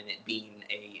first round and it being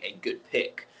a good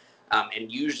pick.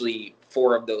 And usually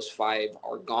 4 of those 5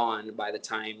 are gone by the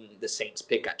time the Saints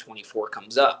pick at 24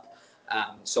 comes up.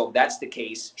 So if that's the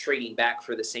case, trading back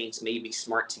for the Saints may be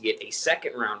smart to get a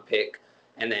second round pick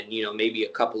and then, maybe a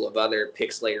couple of other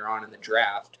picks later on in the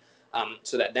draft.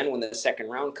 So that then when the second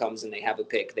round comes and they have a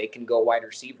pick, they can go wide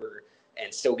receiver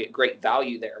and still get great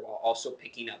value there while also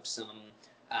picking up some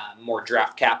more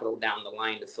draft capital down the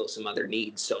line to fill some other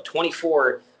needs. So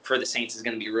 24 for the Saints is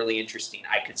going to be really interesting.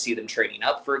 I could see them trading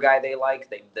up for a guy they like.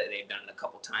 They've done it a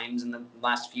couple times in the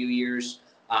last few years.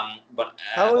 But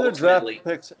how are the draft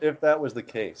picks if that was the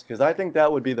case? Because I think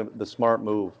that would be the smart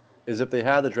move, is if they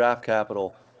had the draft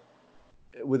capital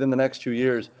within the next 2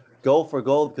 years, go for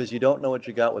gold, because you don't know what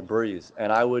you got with Breeze.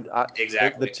 And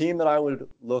exactly the team that I would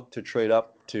look to trade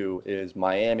up to is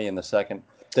Miami in their second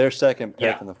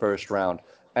pick in the first round,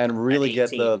 and really get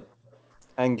the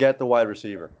wide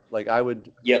receiver. Like I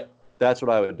would. Yep. That's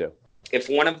what I would do. If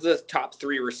one of the top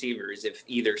 3 receivers, if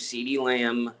either CeeDee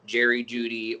Lamb, Jerry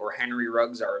Jeudy, or Henry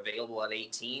Ruggs are available at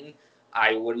 18,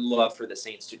 I would love for the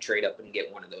Saints to trade up and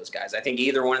get one of those guys. I think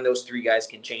either one of those 3 guys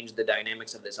can change the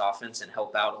dynamics of this offense and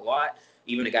help out a lot.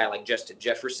 Even a guy like Justin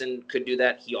Jefferson could do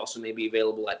that. He also may be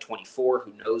available at 24.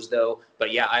 Who knows, though?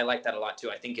 But, yeah, I like that a lot, too.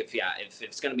 I think if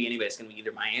it's going to be anybody, it's going to be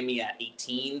either Miami at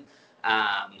 18.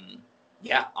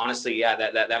 Honestly,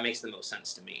 that makes the most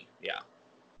sense to me. Yeah.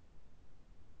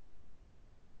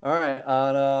 All right.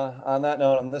 On that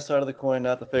note, on this side of the coin,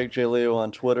 not the fake J. Leo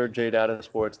on Twitter,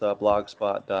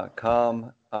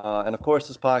 jdatasports.blogspot.com. And, of course,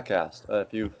 this podcast.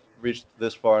 If you've reached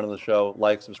this far into the show,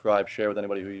 like, subscribe, share with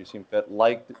anybody who you seem fit.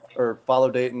 Like or follow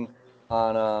Dayton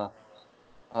on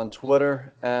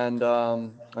Twitter. And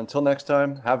until next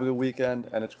time, have a good weekend.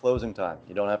 And it's closing time.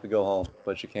 You don't have to go home,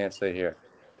 but you can't stay here.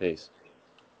 Peace.